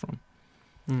giants" comes from.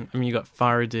 I mean, you got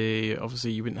Faraday.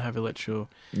 Obviously, you wouldn't have Yeah.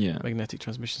 electromagnetic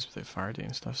transmissions without Faraday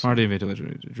and stuff. So. Faraday invented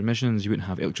electric transmissions. You wouldn't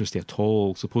have electricity at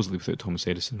all, supposedly without Thomas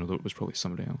Edison, although it was probably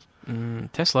somebody else.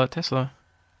 Tesla.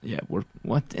 Yeah,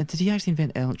 what did he actually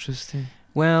invent electricity?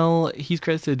 Well, he's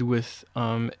credited with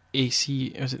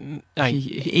AC. Was it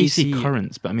AC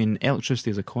currents, but I mean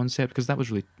electricity as a concept, because that was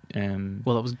really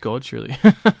Well, that was God, surely.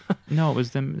 no, it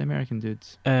was the American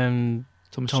dudes.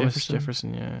 Thomas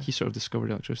Jefferson. Yeah. He sort of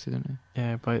discovered electricity, didn't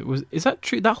Yeah, but is that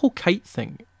true? That whole kite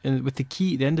thing with the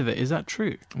key at the end of it, is that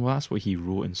true? he? Well, that's what he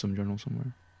wrote in some journal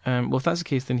somewhere. Well, if that's the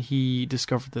case, then he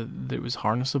discovered that it was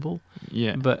harnessable.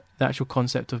 Yeah, But the actual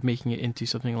concept of making it into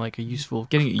something like a useful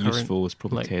getting it current, useful is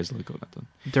probably like- Tesla that got that done.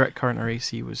 direct current or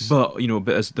AC was. But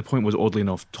as the point was, oddly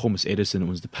enough, Thomas Edison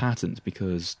owns the patent,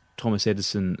 because Thomas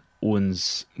Edison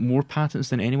owns more patents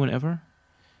than anyone ever.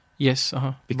 Yes, by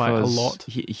a Because lot.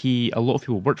 a lot of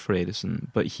people worked for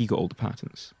Edison, but he got all the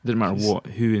patents. Didn't matter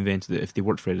who invented it. If they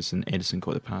worked for Edison, Edison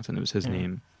got the patent. It was his Yeah.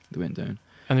 name that went down.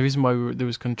 And the reason why there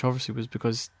was controversy was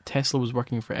because Tesla was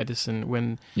working for Edison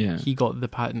when Yeah, he got the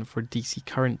patent for DC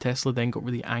current. Tesla then got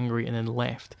really angry and then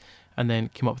left, and then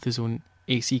came up with his own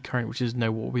AC current, which is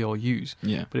now what we all use.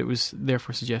 yeah. But it was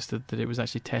therefore suggested that it was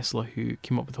actually Tesla who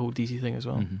came up with the whole DC thing as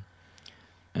well.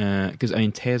 Because I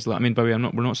mean Tesla. I mean, by the way,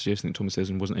 we're not suggesting that Thomas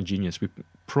Edison wasn't a genius. We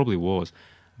probably was,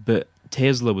 but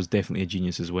Tesla was definitely a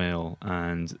genius as well.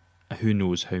 And who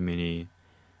knows how many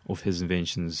of his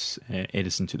inventions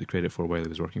Edison took the credit for while he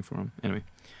was working for him. Anyway,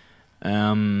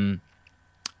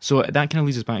 so that kind of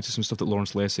leads us back to some stuff that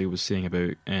Lawrence Lessig was saying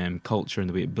about culture and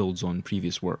the way it builds on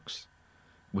previous works,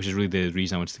 which is really the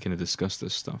reason I wanted to kind of discuss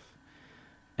this stuff.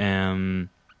 I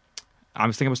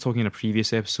was talking in a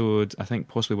previous episode, I think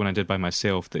possibly when I did by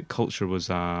myself, that culture was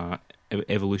a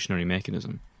evolutionary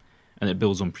mechanism, and it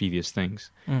builds on previous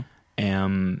things.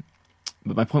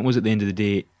 But my point was, at the end of the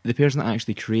day, the person that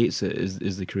actually creates it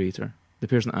is the creator. The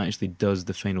person that actually does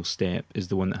the final step is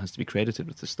the one that has to be credited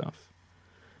with the stuff.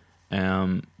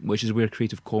 Which is where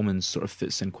Creative Commons sort of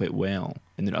fits in quite well,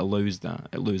 and that it allows that.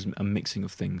 It allows a mixing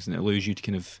of things, and it allows you to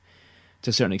kind of, to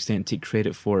a certain extent, take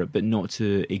credit for it, but not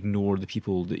to ignore the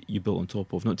people that you built on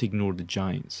top of, not to ignore the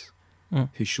giants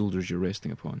whose shoulders you're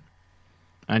resting upon.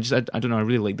 I don't know, I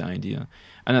really like that idea.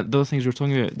 And the other things we were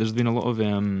talking about, there's been a lot of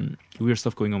weird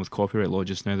stuff going on with copyright law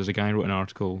just now. There's a guy who wrote an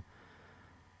article.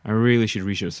 I really should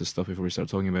research this stuff before we start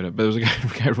talking about it, but there's a guy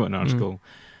who wrote an article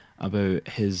about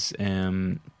his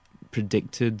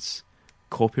predicted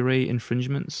copyright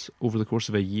infringements over the course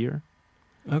of a year.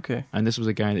 Okay. And this was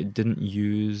a guy that didn't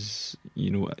use, he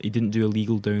didn't do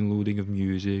illegal downloading of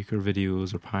music or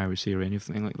videos or piracy or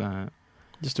anything like that.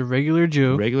 Just a regular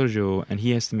Joe. Regular Joe, and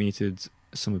he estimated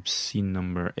some obscene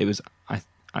number. It was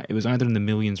either in the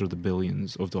millions or the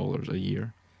billions of dollars a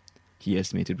year. He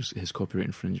estimated was his copyright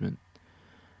infringement.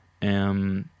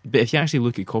 But if you actually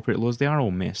look at copyright laws, they are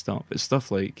all messed up. It's stuff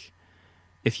like,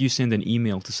 if you send an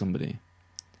email to somebody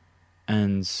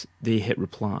and they hit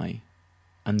reply,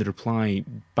 and the reply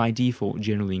by default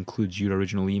generally includes your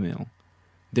original email,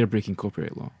 they're breaking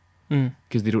copyright law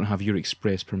because they don't have your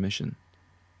express permission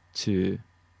to,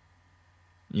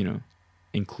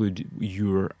 include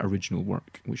your original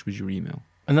work, which was your email.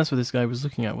 And that's what this guy was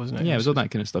looking at, wasn't it? Yeah, it was all that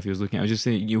kind of stuff he was looking at. I was just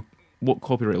saying, what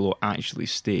copyright law actually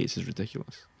states is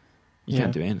ridiculous. You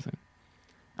can't do anything.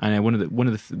 And one of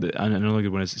the and another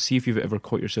good one is, see if you've ever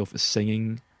caught yourself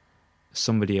singing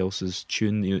somebody else's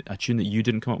tune, a tune that you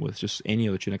didn't come up with, just any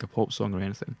other tune, like a pop song or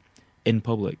anything, in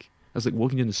public. That's like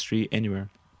walking down the street anywhere,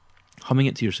 humming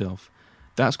it to yourself.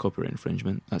 That's copyright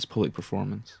infringement. That's public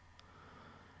performance.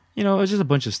 It's just a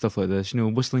bunch of stuff like this.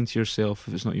 Whistling to yourself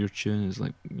if it's not your tune is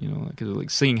like, like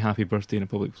singing "Happy Birthday" in a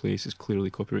public place is clearly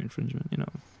copyright infringement.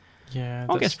 Yeah,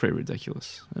 it gets pretty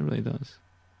ridiculous. It really does.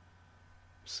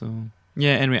 So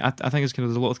yeah. Anyway, I think it's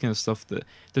there's a lot of kind of stuff that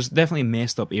there's definitely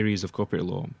messed up areas of copyright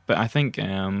law. But I think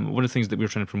one of the things that we're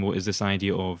trying to promote is this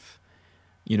idea of,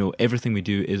 everything we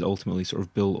do is ultimately sort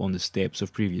of built on the steps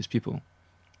of previous people.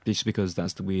 Just because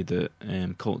that's the way that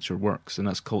culture works, and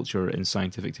that's culture in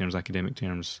scientific terms, academic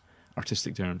terms,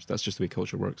 artistic terms. That's just the way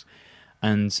culture works.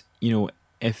 And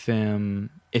if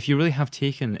you really have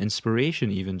taken inspiration,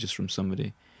 even just from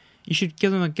somebody, you should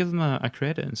give them a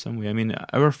credit in some way. I mean,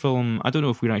 our film, I don't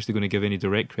know if we're actually going to give any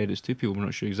direct credits to people. We're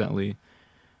not sure exactly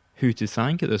who to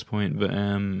thank at this point, but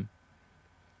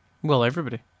well,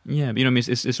 everybody. Yeah, but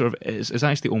it's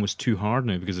actually almost too hard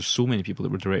now because there's so many people that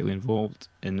were directly involved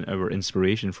in our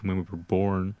inspiration from when we were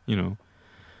born. So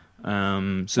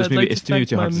it's too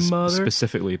hard to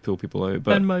specifically pull people out.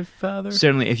 But and my father.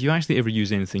 Certainly, if you actually ever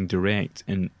use anything direct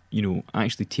and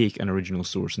actually take an original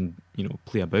source and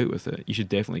play about with it, you should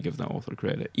definitely give that author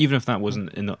credit, even if that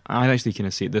wasn't in the. I'd actually kind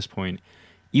of say at this point,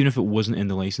 even if it wasn't in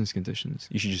the license conditions,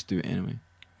 you should just do it anyway.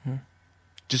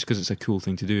 Just because it's a cool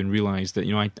thing to do, and realise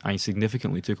that I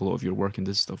significantly took a lot of your work and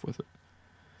did stuff with it.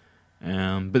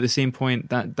 But at the same point,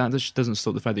 that just doesn't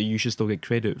stop the fact that you should still get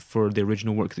credit for the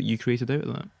original work that you created out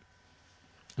of that.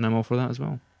 And I'm all for that as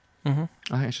well. Mm-hmm. I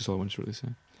think that's just all I wanted to really say.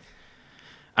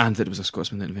 And that it was a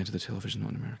Scotsman that invented the television,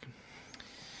 not an American.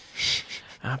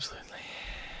 Absolutely.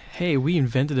 Hey, we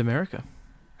invented America.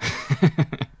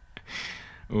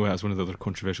 Oh, that's one of the other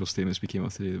controversial statements we came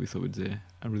up today that we thought would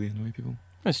really annoy people.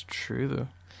 That's true, though.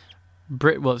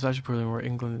 Well, it's actually probably more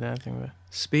England than anything, but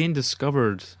Spain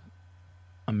discovered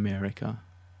America,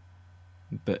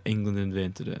 but England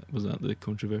invented it. Was that the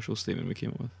controversial statement we came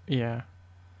up with? Yeah.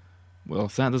 Well,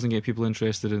 if that doesn't get people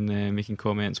interested in making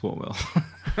comments, what will?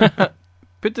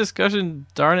 Put discussion,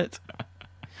 darn it.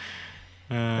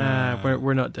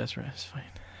 We're not desperate. It's fine.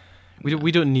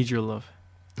 We don't need your love.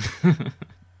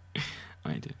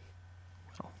 I do.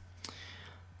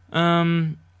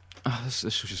 Well. This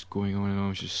is just going on and on.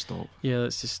 We should just stop. Yeah,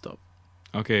 let's just stop.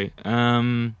 Okay. I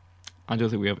don't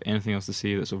think we have anything else to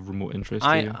say that's of remote interest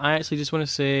to you. I actually just want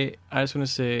to say,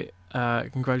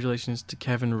 congratulations to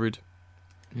Kevin Rudd.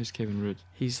 Who's Kevin Rudd?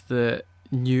 He's the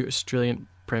new Australian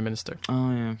Prime Minister.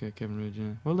 Oh yeah, okay, Kevin Rudd.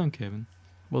 Yeah, well done, Kevin.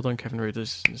 Well done, Kevin Rudd.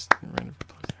 Just a round of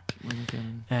applause there. Well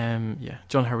done, Kevin. Yeah,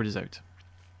 John Howard is out.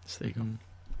 So there you go.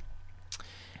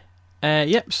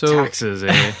 Yep. So taxes,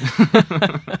 eh?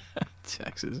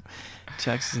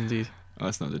 Taxes indeed. Oh,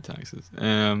 that's not the taxes.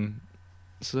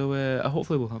 So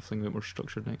hopefully we'll have something a bit more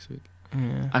structured next week.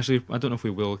 Yeah. Actually, I don't know if we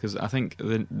will, because I think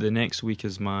the next week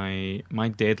is my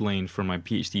deadline for my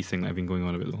PhD thing that I've been going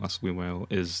on about the last wee while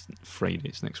is Friday.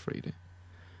 It's next Friday.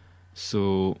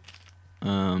 So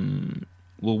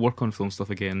we'll work on film stuff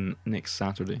again next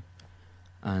Saturday,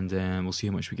 and we'll see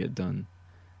how much we get done.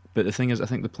 But the thing is, I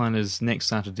think the plan is next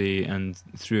Saturday and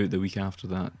throughout the week after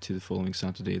that to the following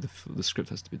Saturday, the script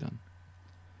has to be done.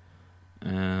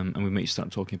 And we might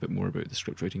start talking a bit more about the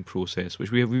script writing process, which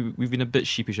we've been a bit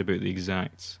sheepish about the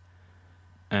exact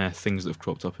things that have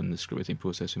cropped up in the script writing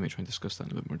process. We might try and discuss that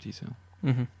in a bit more detail.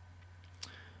 Mm-hmm.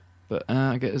 But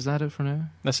I guess, is that it for now?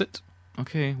 That's it.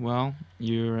 Okay, well,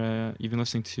 you've been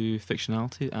listening to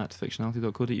Fictionality at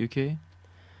fictionality.co.uk.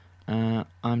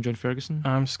 I'm John Ferguson.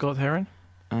 I'm Scott Heron.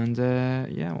 And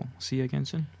we'll see you again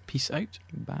soon. Peace out.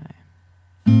 Bye.